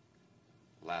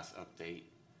last update,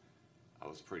 I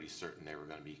was pretty certain they were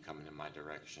going to be coming in my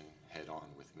direction head on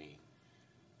with me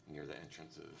near the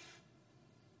entrance of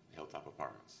Hilltop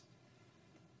Apartments.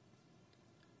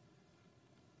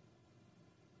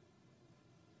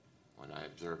 When I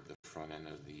observed the front end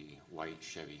of the white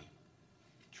Chevy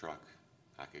truck,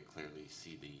 I could clearly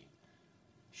see the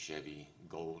Chevy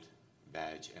gold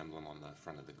badge emblem on the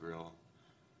front of the grille.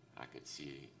 I could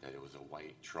see that it was a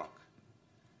white truck,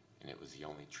 and it was the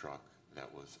only truck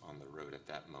that was on the road at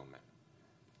that moment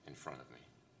in front of me.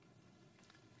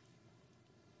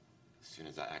 As soon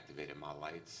as I activated my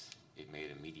lights, it made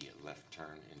an immediate left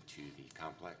turn into the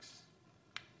complex.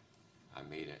 I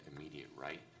made an immediate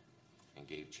right and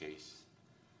gave chase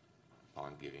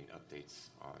upon giving updates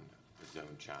on the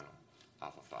zone channel,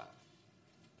 Alpha 5.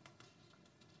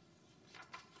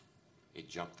 It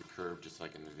jumped the curb just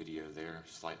like in the video there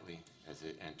slightly as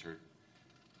it entered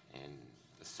and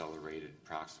accelerated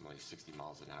approximately 60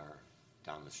 miles an hour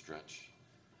down the stretch.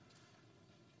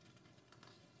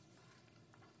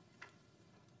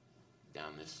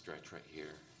 Down this stretch right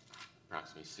here,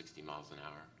 approximately 60 miles an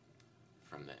hour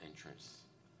from the entrance,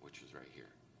 which was right here.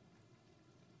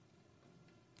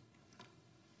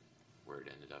 Where it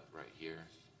ended up right here,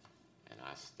 and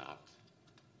I stopped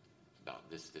about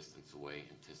this distance away,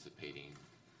 anticipating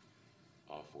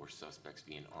all 4 suspects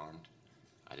being armed.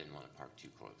 I didn't want to park too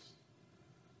close.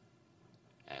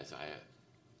 As I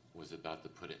was about to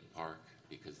put it in park,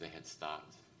 because they had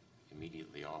stopped,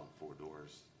 immediately all 4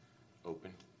 doors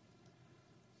opened.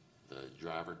 The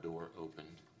driver door opened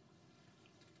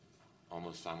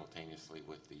almost simultaneously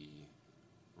with the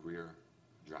rear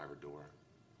driver door.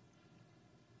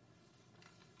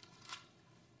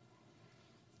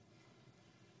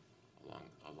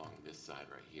 Along this side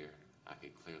right here, I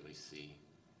could clearly see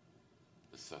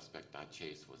the suspect I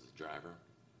chased was the driver,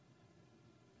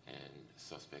 and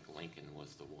suspect Lincoln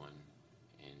was the one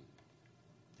in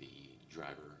the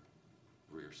driver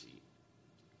rear seat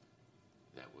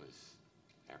that was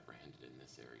apprehended in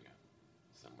this area,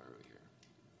 somewhere over here.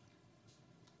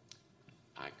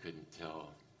 couldn't tell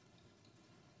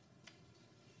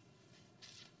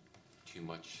too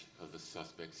much of the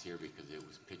suspects here because it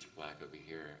was pitch black over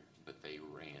here, but they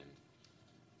ran.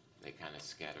 They kind of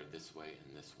scattered this way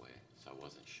and this way, so I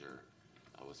wasn't sure.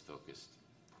 I was focused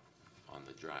on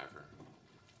the driver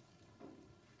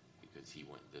because he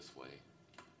went this way,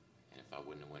 and if I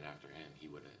wouldn't have went after him, he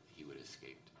would have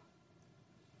escaped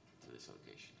to this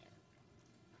location here.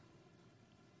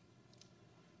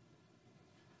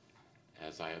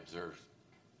 As I observed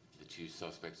the two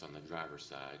suspects on the driver's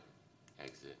side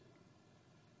exit,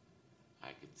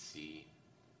 I could see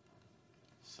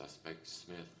suspect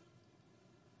Smith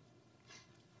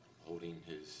holding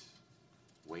his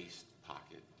waist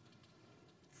pocket,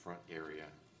 front area,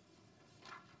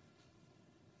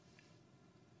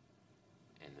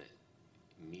 and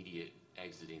the immediate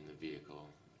exiting the vehicle,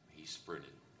 he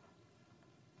sprinted.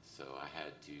 So I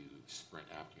had to sprint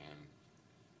after him,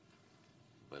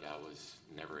 but I was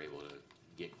never able to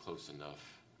get close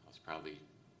enough. I was probably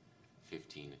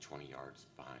 15 to 20 yards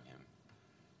behind him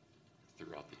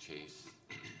throughout the chase.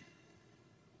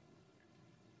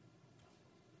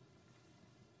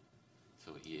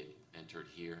 So he had entered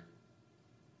here.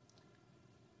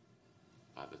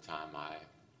 By the time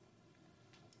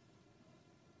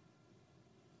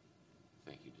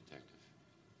thank you, detective.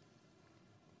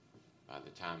 By the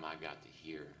time I got to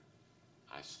here,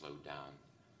 I slowed down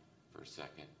for a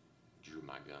second, drew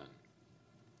my gun,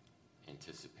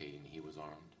 anticipating he was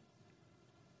armed.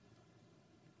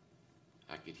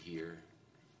 I could hear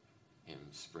him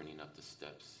sprinting up the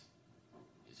steps,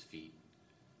 his feet,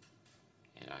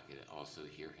 and I could also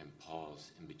hear him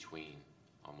pause in between,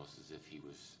 almost as if he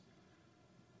was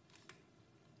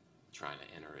trying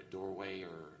to enter a doorway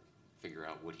or figure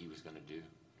out what he was going to do.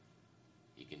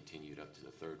 He continued up to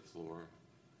the 3rd floor.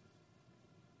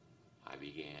 I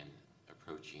began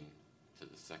approaching to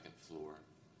the 2nd floor,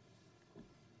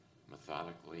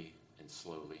 methodically and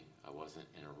slowly. I wasn't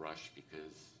in a rush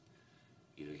because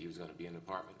either he was going to be in an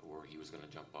apartment or he was going to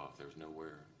jump off. There was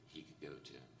nowhere he could go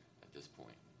to at this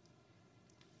point.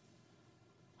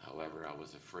 However, I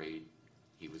was afraid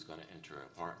he was going to enter an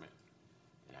apartment,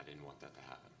 and I didn't want that to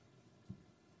happen.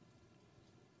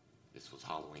 This was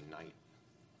Halloween night.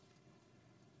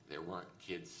 There weren't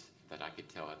kids that I could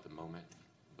tell at the moment,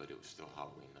 but it was still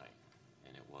Halloween night,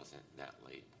 and it wasn't that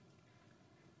late.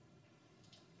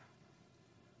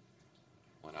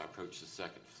 When I approached the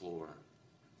 2nd floor,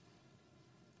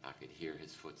 I could hear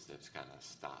his footsteps kind of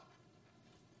stop.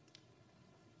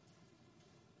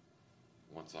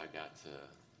 Once I got to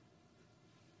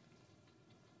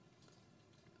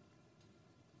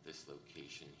this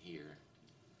location here,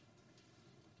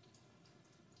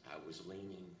 I was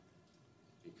leaning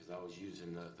because I was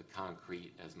using the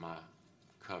concrete as my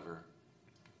cover.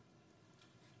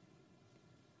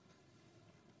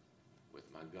 With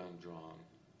my gun drawn,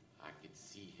 I could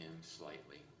see him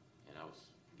slightly, and I was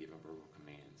giving verbal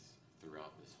commands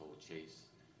throughout this whole chase,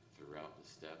 throughout the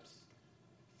steps,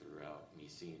 throughout me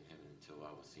seeing him until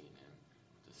I was seeing him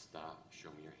to stop, show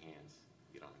me your hands,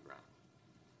 get on the ground.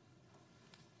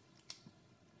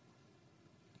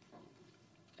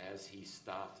 As he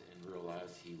stopped and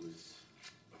realized he was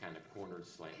kind of cornered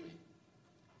slightly,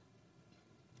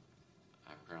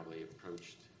 I probably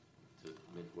approached to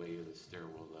midway of the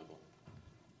stairwell level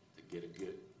to get a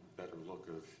good, better look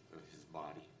of his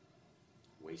body,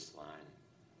 waistline,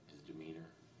 his demeanor.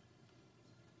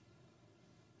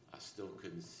 I still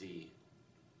couldn't see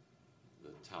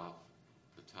the top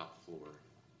floor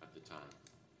at the time.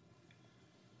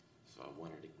 So I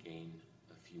wanted to gain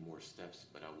a few more steps,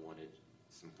 but I wanted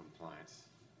some compliance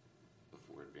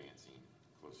before advancing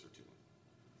closer to him.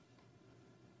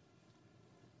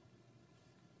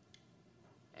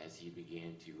 As he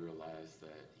began to realize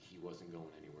that he wasn't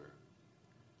going anywhere,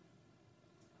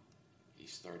 he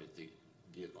started to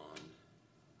get on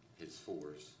his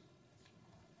fours.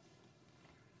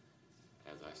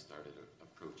 As I started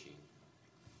approaching,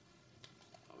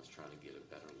 I was trying to get a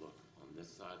better look on this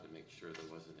side to make sure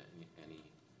there wasn't anything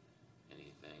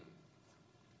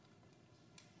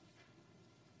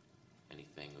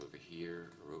over here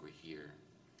or over here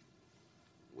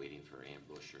waiting for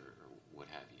ambush or what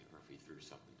have you, or if he threw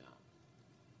something down.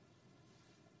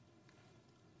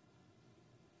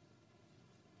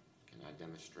 Can I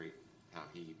demonstrate how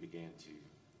he began to?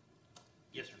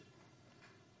 Yes, sir.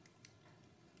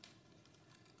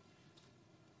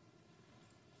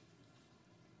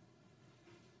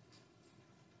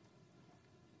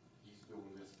 He's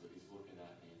doing this, but he's looking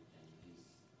at me, and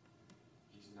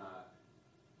he's not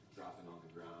dropping on the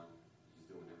ground. He's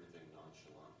doing everything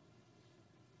nonchalant.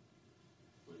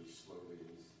 But he slowly, he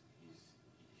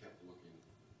kept looking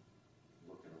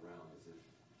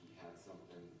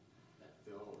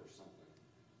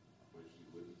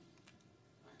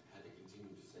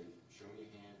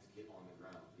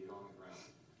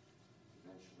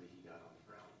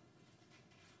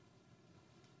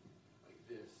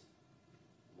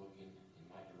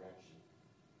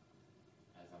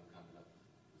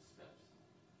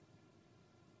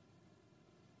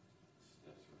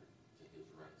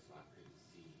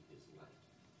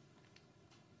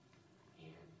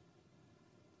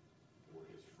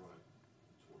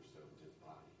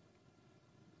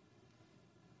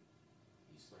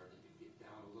started to get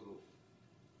down a little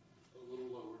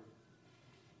lower,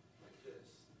 like this.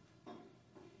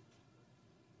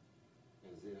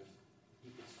 As if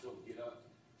he could still get up.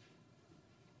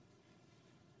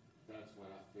 That's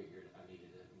when I figured I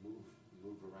needed to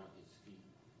move around his feet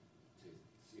to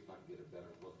see if I could get a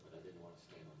better look, but I didn't want to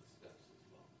stand on the steps as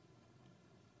well.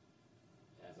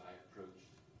 As I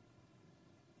approached,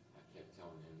 I kept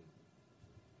telling him,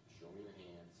 show me your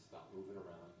hands, stop moving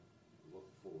around, look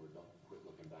forward, don't quit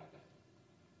looking back at me.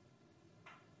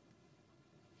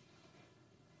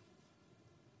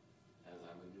 As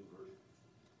I maneuvered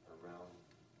around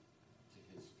to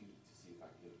his feet to see if I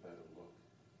could get a better look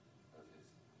of his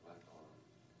left arm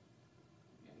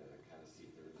and to kind of see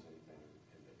if there was anything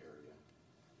in the area.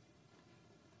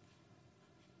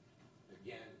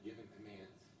 Again, giving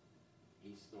commands,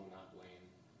 he's still not laying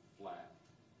flat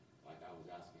like I was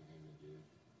asking him to do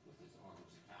with his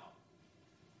arms out.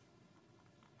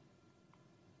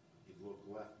 He looked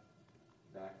left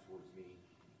back towards me,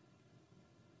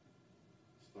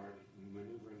 started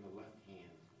maneuvering the left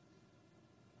hand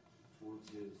towards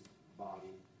his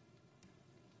body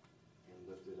and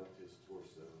lifted up his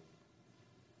torso.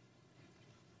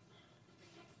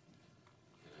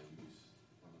 Can I use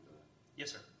one of the...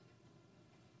 Yes, sir.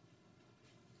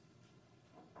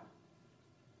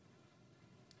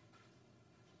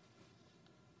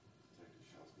 Detective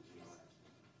Shots, would you mind?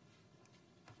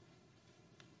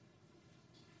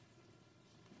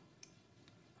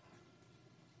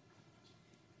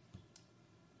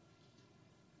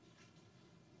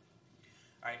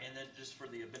 All right, and then just for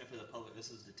the benefit of the public,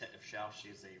 this is Detective Schaus. She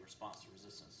is a response to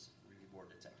resistance review board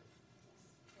detective.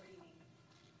 What do you need?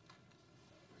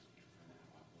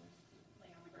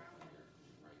 Lay on the ground.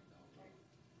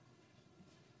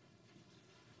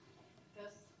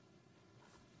 This?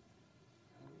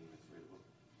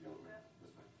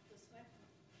 This way?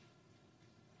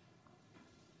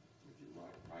 With your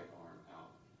right arm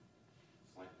out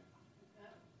slightly.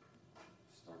 Okay.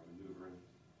 Start maneuvering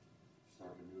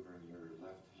your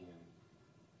left hand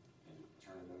and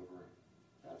turn it over.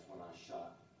 That's when I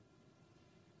shot.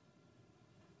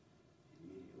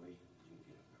 Immediately, you can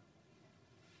get up.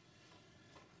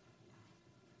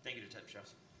 Thank you, Detective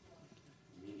Schaus.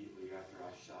 Immediately after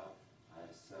I shot, I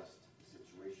assessed the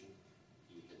situation.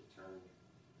 He had turned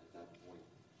at that point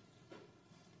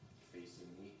facing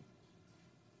me,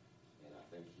 and I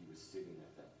think he was sitting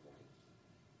at that point.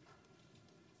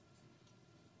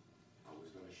 I was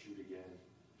going to shoot again,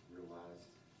 realized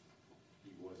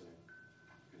he wasn't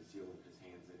concealing his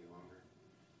hands any longer,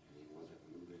 and he wasn't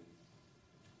moving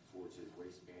towards his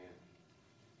waistband,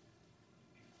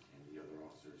 and the other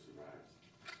officers arrived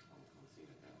on scene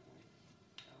at that point.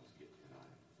 I was getting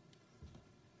denied.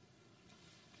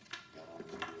 Got on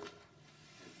the radio,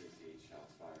 1068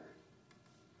 shots fired,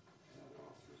 and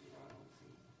other officers arrived on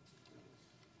scene.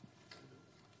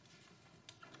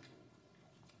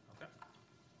 Okay.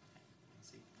 Let's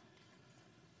see.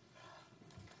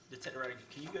 Detective Reddick,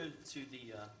 can you go to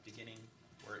the beginning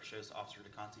where it shows Officer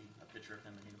DeConte, a picture of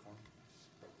him in uniform?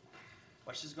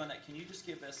 While she's going that, can you just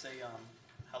give us a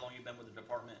how long you've been with the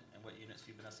department and what units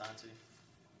you've been assigned to?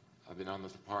 I've been on the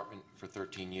department for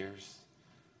 13 years.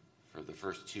 For the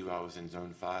first 2, I was in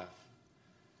Zone 5.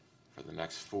 For the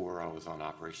next 4, I was on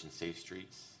Operation Safe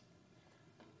Streets.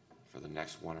 For the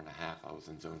next 1.5, I was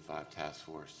in Zone 5 Task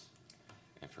Force.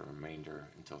 And for the remainder,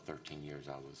 until 13 years,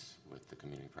 I was with the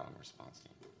Community Problem Response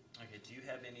Team. Okay, do you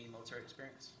have any military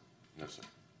experience? No, sir.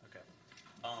 Okay.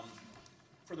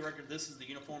 For the record, this is the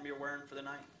uniform you're wearing for the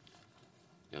night?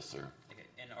 Yes, sir. Okay,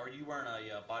 and are you wearing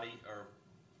a body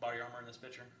armor in this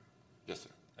picture? Yes, sir.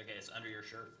 Okay, it's under your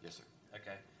shirt? Yes, sir.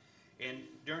 Okay. And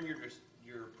during when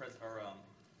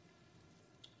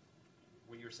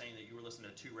you were saying that you were listening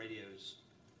to 2 radios,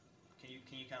 can you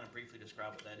kind of briefly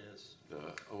describe what that is?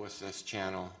 The OSS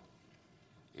channel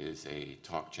is a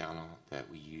talk channel that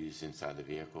we use inside the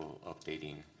vehicle,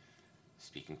 updating,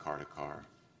 speaking car to car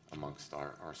amongst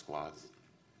our squads.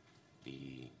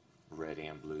 The red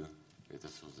and blue,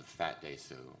 this was a fat day,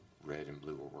 so red and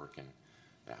blue were working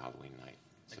that Halloween night.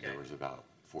 So Okay. there was about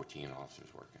 14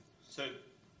 officers working. So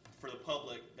for the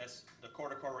public, that's the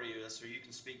car-to-car radio, that's so you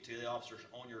can speak to the officers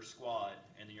on your squad,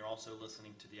 and then you're also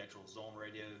listening to the actual zone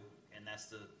radio, and that's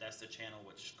the channel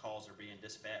which calls are being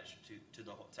dispatched to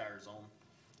the entire zone?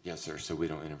 Yes, sir. So we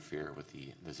don't interfere with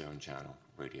the zone channel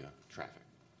radio traffic.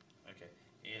 Okay.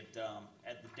 And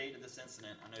at the date of this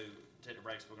incident, I know Detective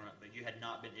Bragg spoke on it, but you had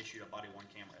not been issued a body-worn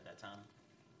camera at that time?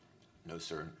 No,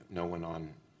 sir. No one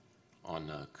on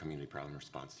the Community Problem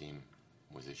Response Team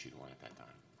was issued one at that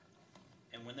time.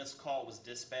 And when this call was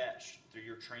dispatched, through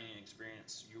your training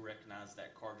experience, you recognized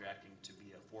that carjacking to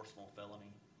be a enforceable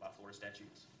felony by Florida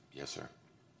statutes? Yes, sir.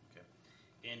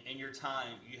 Okay. In your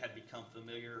time, you had become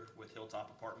familiar with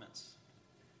Hilltop Apartments?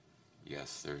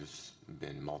 Yes, there's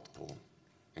been multiple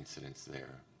incidents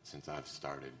there since I've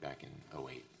started back in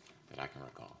 '08 that I can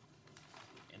recall.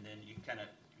 And then you kind of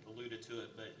alluded to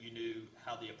it, but you knew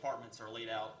how the apartments are laid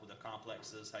out with the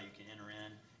complexes, how you can enter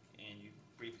in, and you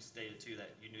briefly stated too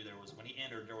that you knew when he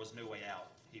entered, there was no way out.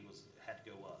 Had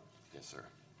to go up. Yes, sir.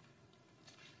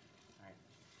 All right.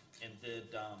 And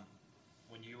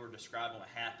when you were describing what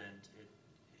happened,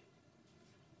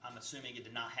 I'm assuming it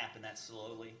did not happen that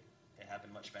slowly. It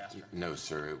happened much faster. No,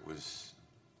 sir. It was,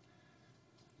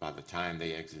 by the time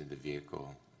they exited the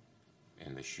vehicle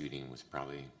and the shooting was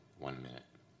probably 1 minute,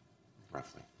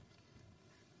 roughly.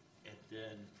 And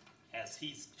then as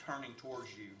he's turning towards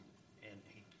you and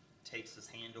he takes his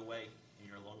hand away and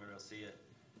you're no longer able to see it,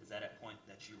 is that at point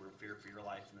that you were in fear for your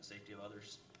life and the safety of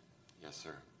others? Yes,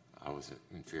 sir. I was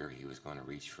in fear he was going to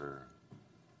reach for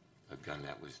a gun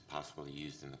that was possibly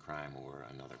used in the crime or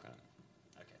another gun.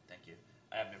 Okay, thank you.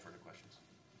 I have no further questions.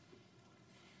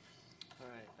 All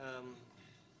right.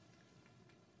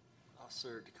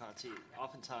 Officer DeConti,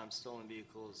 oftentimes stolen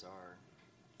vehicles are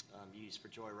used for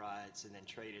joyrides and then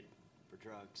traded for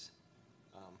drugs.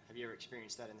 Have you ever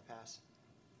experienced that in the past?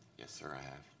 Yes, sir, I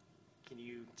have. Can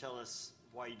you tell us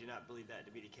why you do not believe that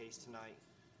to be the case tonight?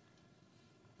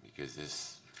 Because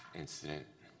this incident,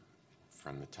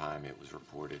 from the time it was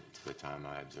reported to the time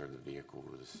I observed the vehicle,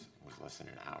 was less than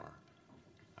an hour.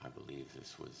 I believe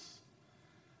this was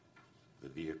the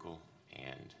vehicle,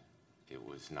 and it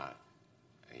was not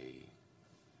a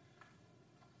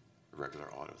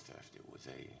regular auto theft. It was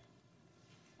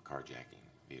a carjacking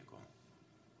vehicle.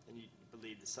 And you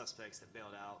believe the suspects that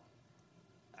bailed out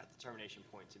at the termination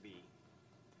point to be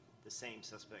the same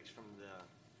suspects from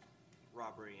the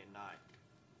robbery and not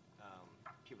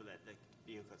people that the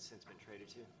vehicle has since been traded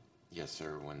to? Yes,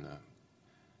 sir. When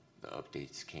the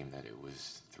updates came that it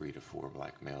was 3 to 4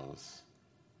 black males,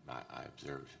 I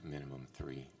observed minimum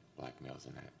 3 black males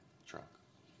in that truck.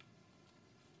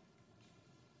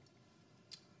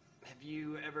 Have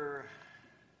you ever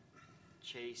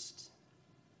chased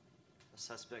a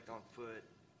suspect on foot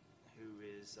who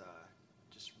is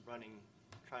just running,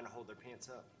 trying to hold their pants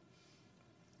up?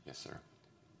 Yes, sir.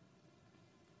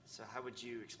 So how would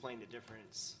you explain the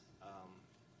difference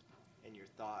in your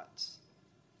thoughts?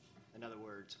 In other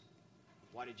words,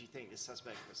 why did you think the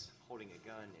suspect was holding a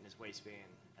gun in his waistband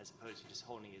as opposed to just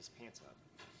holding his pants up?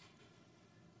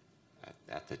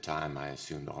 At the time, I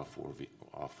assumed all four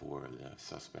of the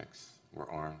suspects were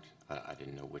armed. I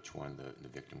didn't know which one. The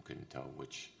victim couldn't tell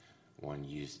which one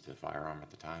used the firearm at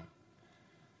the time.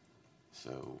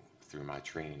 So through my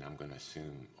training, I'm going to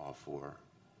assume all 4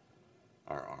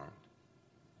 are armed.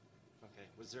 Okay.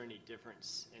 Was there any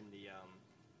difference in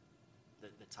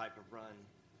the type of run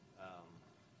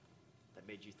that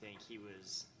made you think he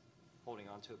was holding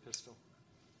onto a pistol?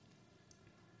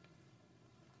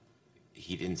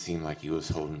 He didn't seem like he was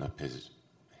holding up his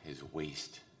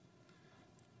waist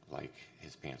like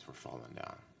his pants were falling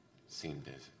down. Seemed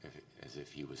as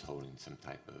if he was holding some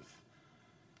type of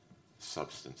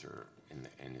substance or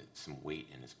some weight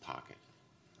in his pocket.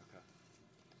 Okay.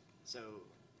 So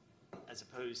as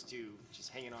opposed to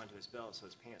just hanging onto his belt so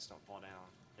his pants don't fall down,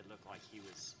 it looked like he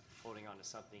was holding onto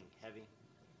something heavy?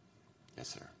 Yes,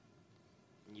 sir.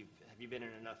 And have you been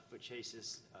in enough foot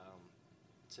chases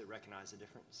to recognize the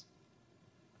difference?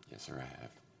 Yes, sir, I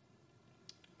have.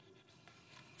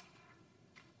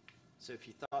 So if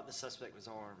you thought the suspect was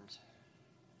armed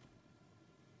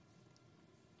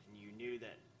and you knew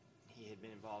that he had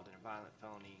been involved in a violent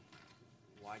felony,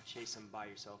 why chase him by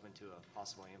yourself into a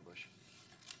possible ambush?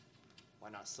 Why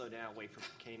not slow down, wait for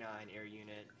K-9, air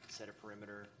unit, set a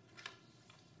perimeter?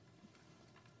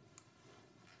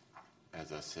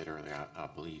 As I said earlier, I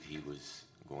believe he was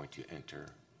going to enter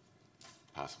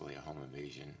possibly a home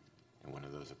invasion in one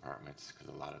of those apartments,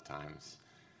 because a lot of times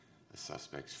the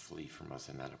suspects flee from us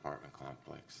in that apartment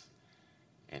complex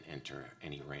and enter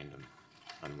any random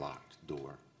unlocked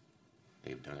door.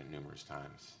 They've done it numerous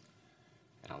times,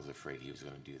 and I was afraid he was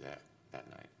going to do that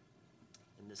night.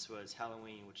 And this was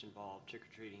Halloween, which involved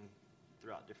trick-or-treating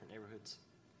throughout different neighborhoods?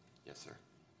 Yes, sir.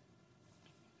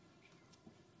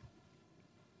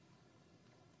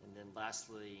 And then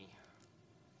lastly,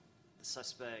 the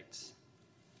suspect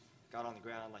got on the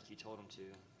ground like you told him to.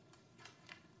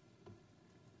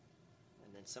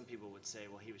 And then some people would say,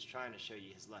 well, he was trying to show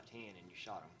you his left hand and you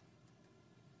shot him.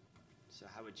 So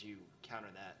how would you counter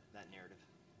that narrative?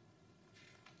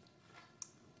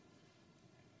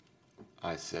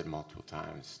 I said multiple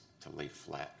times to lay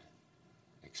flat,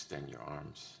 extend your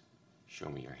arms, show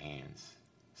me your hands,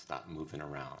 stop moving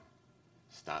around,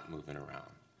 stop moving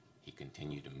around. He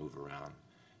continued to move around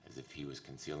as if he was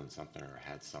concealing something or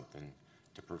had something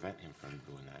to prevent him from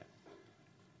doing that.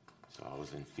 So I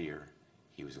was in fear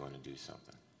he was going to do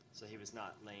something. So he was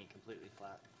not laying completely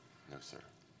flat? No, sir.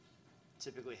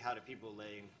 Typically, how do people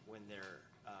lay when they're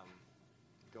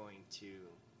going to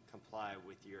comply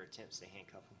with your attempts to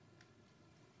handcuff them?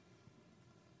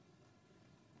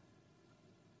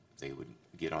 They would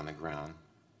get on the ground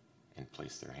and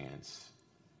place their hands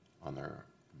on their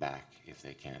back if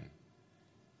they can.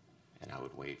 And I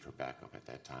would wait for backup at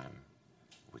that time,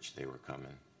 which they were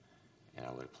coming, and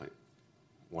I would have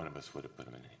one of us would have put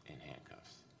them in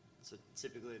handcuffs. So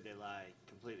typically, they lie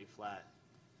completely flat,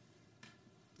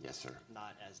 Yes, sir.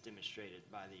 not as demonstrated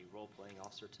by the role-playing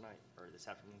officer tonight or this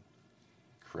afternoon?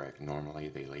 Correct. Normally,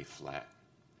 they lay flat,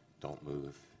 don't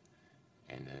move,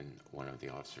 and then one of the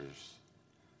officers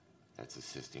that's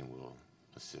assisting will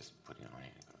assist putting on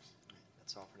handcuffs.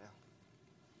 That's all for now.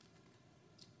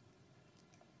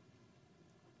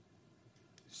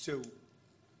 So,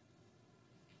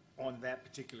 on that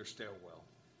particular stairwell,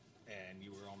 and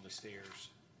you were on the stairs,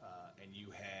 and you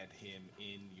had him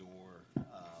in your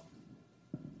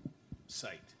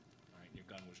sight, right? Your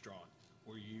gun was drawn.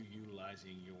 Were you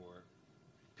utilizing your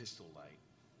pistol light?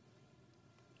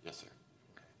 Yes, sir.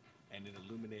 Okay. And it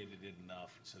illuminated it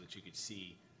enough so that you could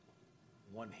see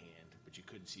one hand, but you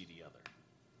couldn't see the other.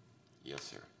 Yes,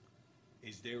 sir.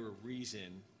 Is there a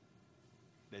reason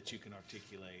that you can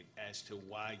articulate as to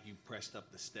why you pressed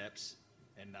up the steps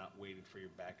and not waited for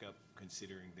your backup,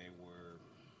 considering they were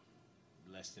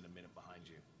less than a minute behind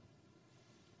you?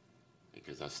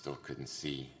 Because I still couldn't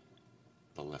see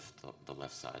the left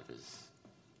side of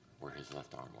where his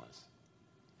left arm was.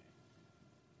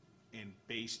 And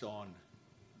based on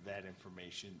that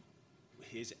information,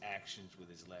 his actions with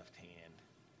his left hand,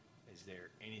 is there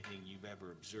anything you've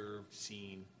ever observed,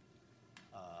 seen,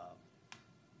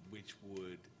 which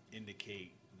would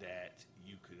indicate that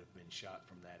you could have been shot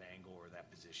from that angle or that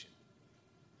position?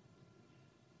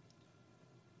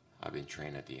 I've been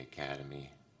trained at the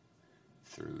academy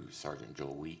through Sergeant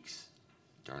Joel Weeks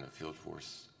during a field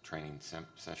force training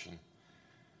session.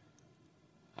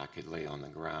 I could lay on the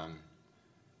ground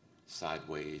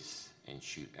sideways and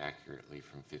shoot accurately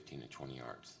from 15 to 20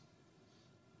 yards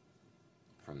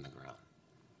from the ground.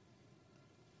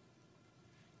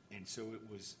 And so it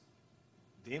was,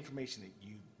 the information that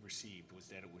you received was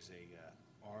that it was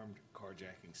a armed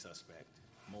carjacking suspect,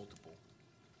 multiple,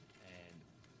 and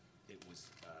it was,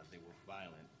 they were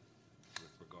violent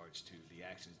with regards to the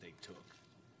actions they took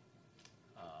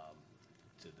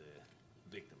to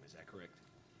the victim. Is that correct?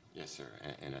 Yes, sir.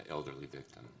 And an elderly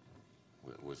victim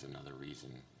was another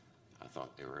reason I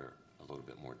thought they were a little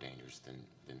bit more dangerous than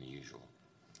the usual.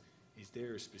 Is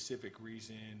there a specific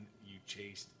reason you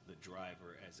chased the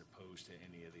driver as opposed to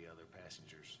any of the other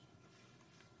passengers?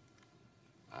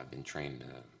 I've been trained to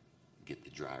get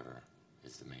the driver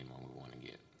is the main one we want to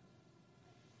get.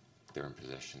 They're in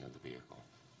possession of the vehicle.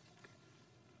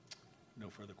 No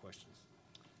further questions.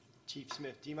 Chief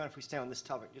Smith, do you mind if we stay on this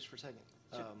topic just for a second?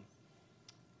 Sure.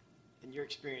 In your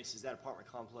experience, is that apartment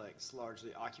complex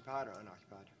largely occupied or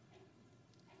unoccupied?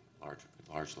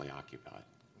 Largely occupied.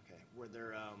 Okay. Were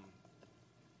there,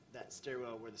 that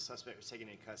stairwell where the suspect was taken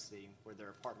into custody, were there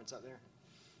apartments up there?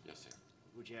 Yes, sir.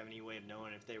 Would you have any way of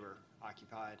knowing if they were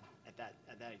occupied at that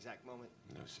exact moment?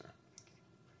 No, sir.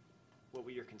 What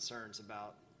were your concerns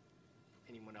about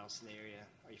anyone else in the area?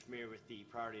 Are you familiar with the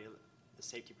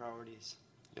safety priorities?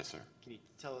 Yes, sir. Can you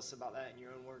tell us about that in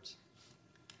your own words?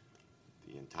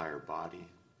 The entire body,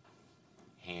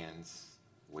 hands,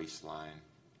 waistline,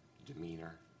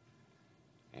 demeanor,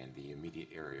 and the immediate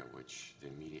area, which the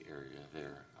immediate area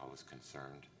there, I was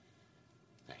concerned.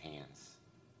 The hands,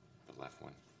 the left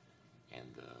one, and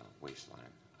the waistline,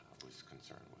 I was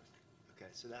concerned with.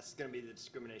 Okay, so that's going to be the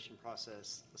discrimination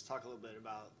process. Let's talk a little bit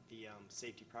about the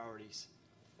safety priorities.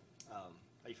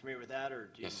 Are you familiar with that, or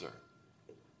do you? Yes, sir.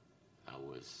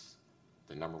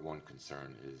 The number one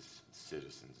concern is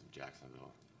citizens of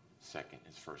Jacksonville. Second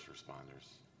is first responders.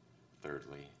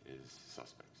 Thirdly is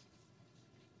suspects.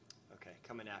 Okay,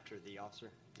 coming after the officer?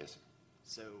 Yes, sir.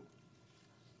 So,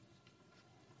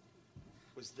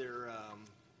 was there,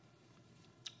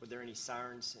 were there any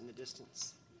sirens in the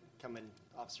distance?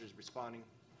 Officers responding?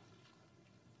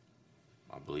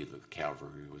 I believe the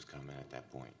cavalry was coming at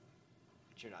that point.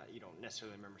 But you don't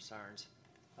necessarily remember sirens.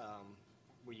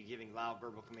 Were you giving loud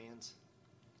verbal commands?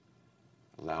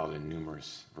 Loud and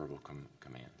numerous verbal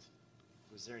commands.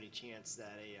 Was there any chance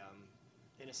that a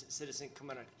innocent citizen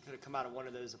could have come out of one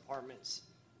of those apartments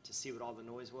to see what all the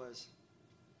noise was?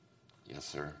 Yes,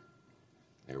 sir.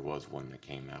 There was one that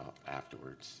came out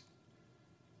afterwards.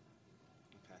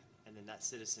 Okay. And then that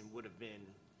citizen would have been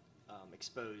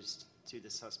exposed to the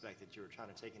suspect that you were trying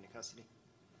to take into custody?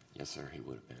 Yes, sir, he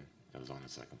would have been. That was on the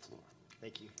second floor.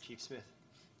 Thank you. Chief Smith?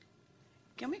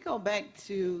 Can we go back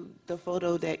to the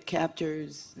photo that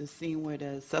captures the scene where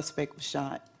the suspect was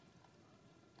shot?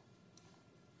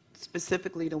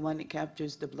 Specifically, the one that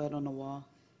captures the blood on the wall?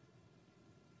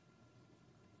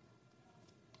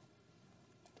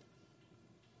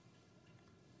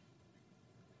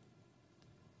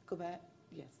 Go back?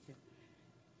 Yes. Yeah.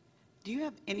 Do you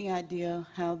have any idea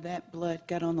how that blood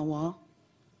got on the wall?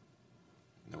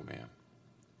 No, ma'am.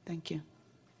 Thank you.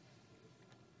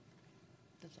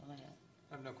 That's all I have.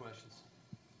 I have no questions.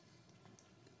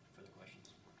 Further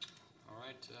questions? All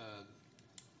right,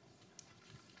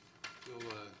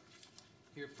 we'll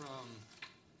hear from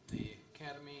the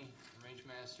Academy Range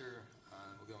Master.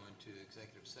 We'll go into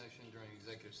executive session. During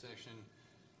executive session,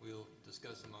 we'll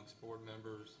discuss amongst board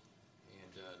members,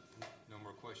 and no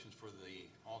more questions for the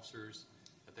officers.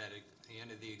 At the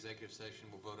end of the executive session,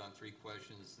 we'll vote on 3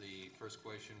 questions. The first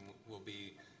question will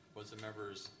be, was the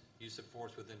member's use of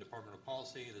force within departmental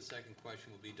policy? The second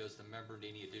question will be, does the member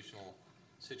need any additional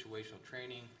situational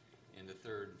training? And the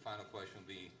third and final question will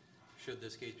be, should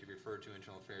this case be referred to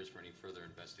Internal Affairs for any further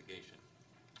investigation?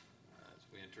 As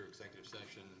we enter executive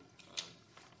session,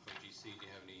 OGC, do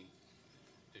you have any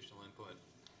additional input?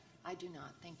 I do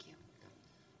not, thank you. Okay.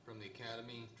 From the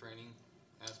Academy training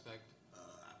aspect?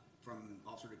 From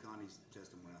Officer DeConnie's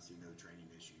testimony, I see no training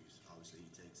issues. Obviously,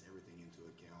 he takes everything into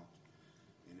account.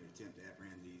 In an attempt to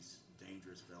apprehend these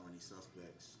dangerous felony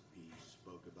suspects, he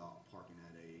spoke about parking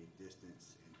at a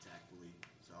distance and tactfully,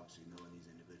 so obviously knowing these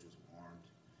individuals were armed.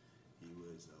 He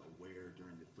was aware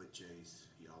during the foot chase.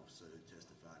 He also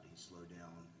testified he slowed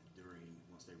down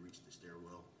once they reached the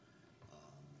stairwell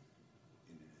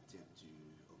in an attempt to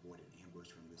avoid an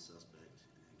ambush from this suspect,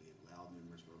 and gave loud,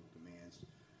 numerous verbal commands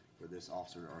for this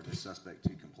officer or this suspect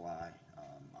to comply.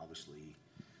 Obviously,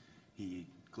 he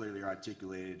clearly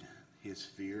articulated his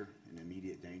fear and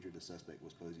immediate danger the suspect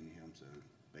was posing to him. So,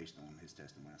 based on his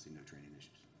testimony, I see no training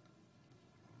issues.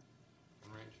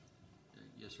 Range?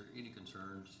 Yes, sir. Any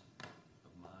concerns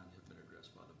of mine have been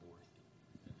addressed by the board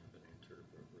and have been answered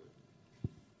appropriately.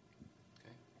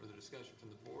 Okay. Further discussion from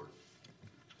the board?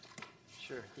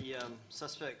 Sure. The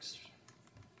suspects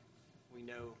we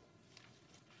know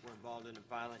were involved in a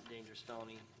violent, dangerous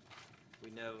felony. We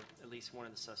know at least one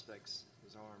of the suspects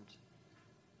was armed.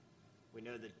 We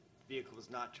know the vehicle was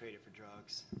not traded for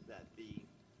drugs, that the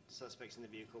suspects in the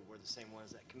vehicle were the same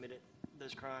ones that committed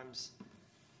those crimes.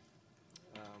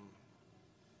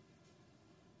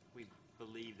 We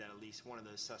believe that at least one of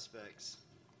those suspects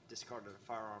discarded a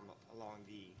firearm along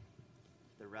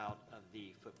the route of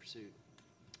the foot pursuit.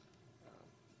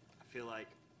 I feel like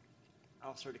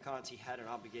Officer DeConte had an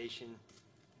obligation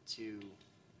to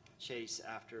chase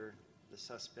after the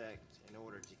suspect in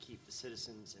order to keep the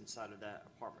citizens inside of that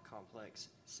apartment complex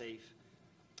safe.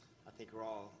 I think we're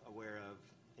all aware of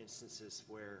instances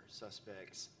where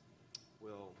suspects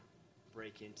will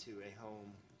break into a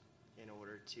home in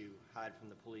order to hide from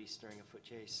the police during a foot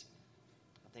chase.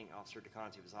 I think Officer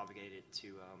DeConte was obligated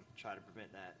to try to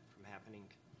prevent that from happening.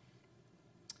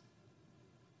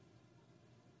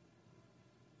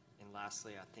 And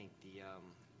lastly, I think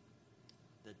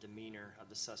the demeanor of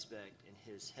the suspect and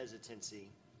his hesitancy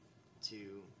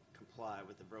to comply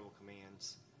with the verbal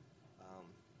commands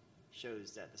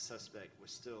shows that the suspect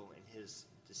was still in his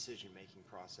decision-making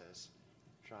process,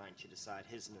 trying to decide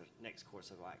his next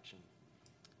course of action.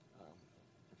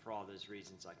 And for all those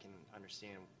reasons, I can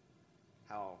understand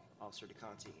how Officer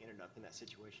DeConte ended up in that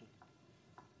situation.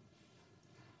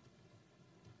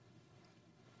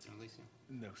 Alicia?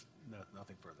 No,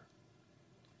 nothing further.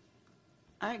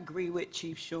 I agree with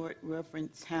Chief Short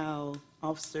reference how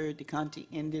Officer DeConte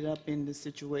ended up in the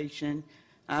situation.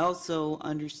 I also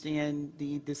understand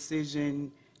the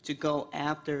decision to go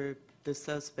after the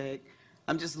suspect.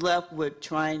 I'm just left with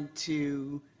trying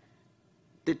to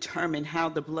determine how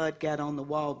the blood got on the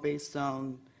wall based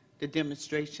on the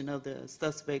demonstration of the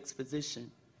suspect's position.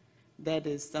 That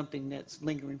is something that's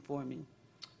lingering for me.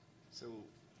 So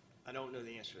I don't know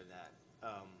the answer to that.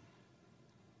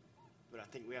 But I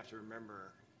think we have to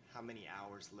remember how many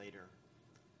hours later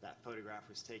that photograph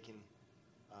was taken.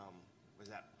 Was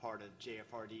that part of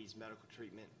JFRD's medical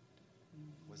treatment?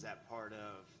 Was that part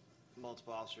of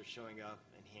multiple officers showing up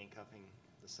and handcuffing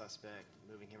the suspect,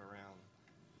 moving him around?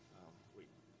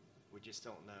 We just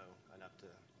don't know enough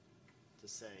to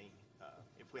say.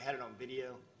 If we had it on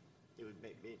video, it would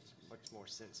make much more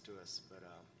sense to us. But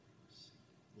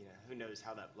you know, who knows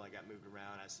how that blood got moved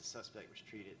around as the suspect was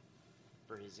treated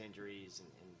for his injuries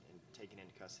and taken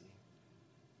into custody.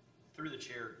 Through the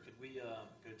chair, could we go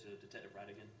to Detective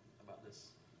Radigan about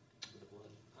this with the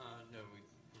blood? No,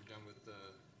 we're done with the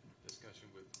discussion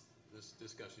this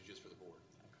discussion is just for the board.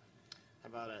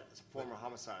 How about as a former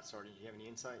homicide sergeant, do you have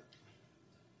any insight?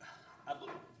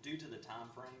 Due to the time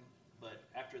frame, but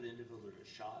after the individual is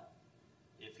shot,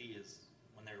 if he is,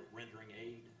 when they're rendering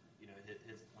aid, you know,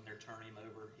 when they're turning him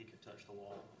over, he could touch the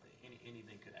wall.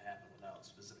 Anything could have happened without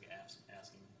specifically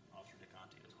asking Officer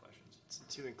DeConte those questions.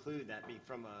 To include that be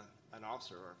from an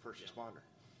officer or a first Yeah. responder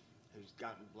who's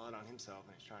gotten blood on himself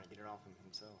and is trying to get it off him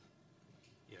himself.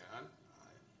 Yeah,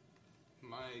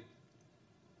 my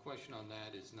question on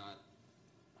that is not,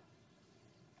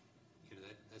 you know,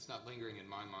 that's not lingering in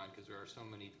my mind because there are so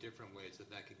many different ways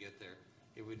that could get there.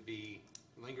 It would be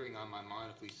lingering on my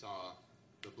mind if we saw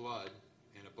the blood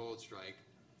and a bullet strike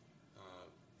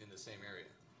in the same area,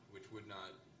 which would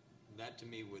not, that to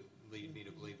me would lead me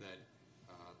to believe that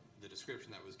the description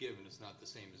that was given is not the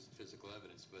same as the physical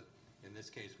evidence. But in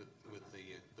this case, with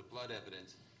the blood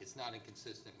evidence, it's not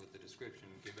inconsistent with the description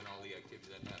given all the activity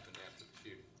that happened after the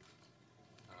shooting.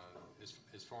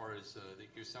 As far as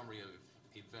your summary of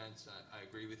events, I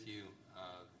agree with you.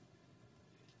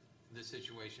 This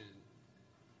situation,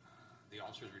 the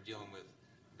officers were dealing with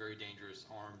very dangerous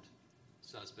armed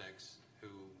suspects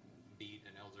who beat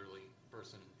an elderly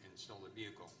person and stole their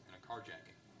vehicle in a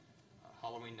carjacking.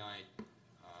 Halloween night,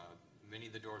 many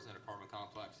of the doors in that apartment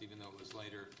complex, even though it was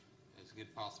later, there's a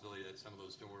good possibility that some of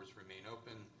those doors remain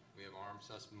open. We have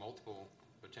multiple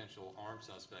potential armed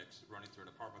suspects running through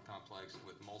an apartment complex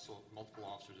with multiple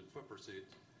officers in foot pursuit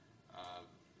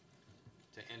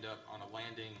to end up on a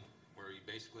landing where you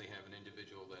basically have an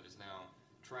individual that is now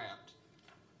trapped.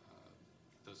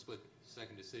 Those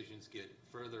split-second decisions get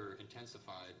further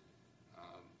intensified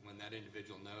when that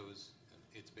individual knows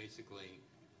it's basically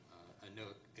a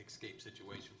no-escape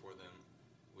situation for them,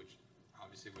 which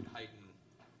obviously would heighten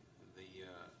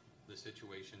the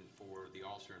situation for the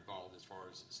officer involved as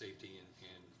far as safety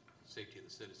and safety of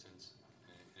the citizens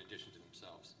in addition to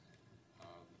themselves.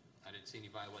 I didn't see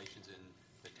any violations in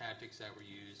the tactics that were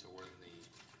used or in the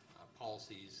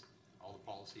policies, all the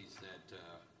policies that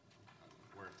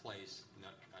were in place.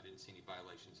 I didn't see any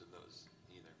violations of those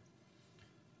either.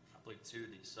 I believe, too,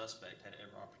 the suspect had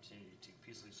every opportunity to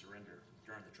peacefully surrender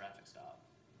during the traffic stop.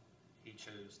 He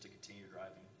chose to continue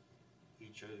driving. He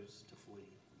chose to flee,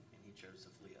 and he chose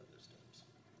to flee up those steps.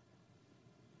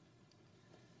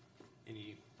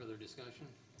 Any further discussion?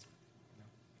 No.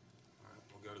 All right,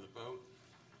 we'll go to the vote.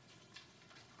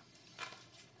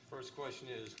 First question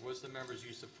is, was the member's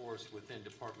use of force within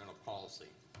departmental policy?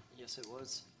 Yes, it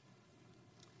was.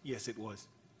 Yes, it was.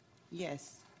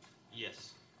 Yes.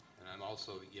 Yes. And I'm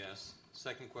also yes.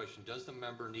 Second question, does the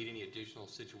member need any additional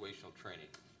situational training?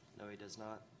 No, he does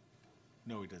not.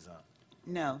 No, he does not.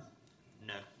 No.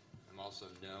 No. I'm also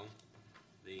no.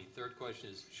 The third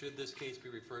question is, should this case be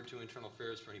referred to Internal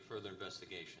Affairs for any further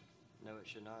investigation? No, it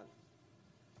should not.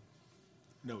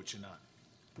 No, it should not.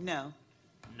 No.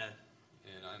 No.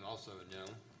 And I'm also a no.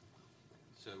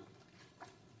 So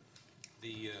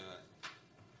the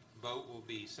vote will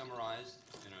be summarized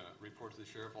in a report to the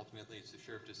sheriff. Ultimately, it's the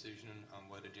sheriff's decision on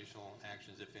what additional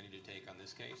actions, if any, to take on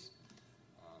this case.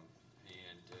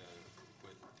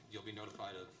 But you'll be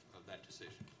notified of that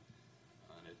decision.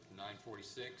 And at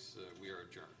 9:46, we are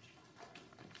adjourned.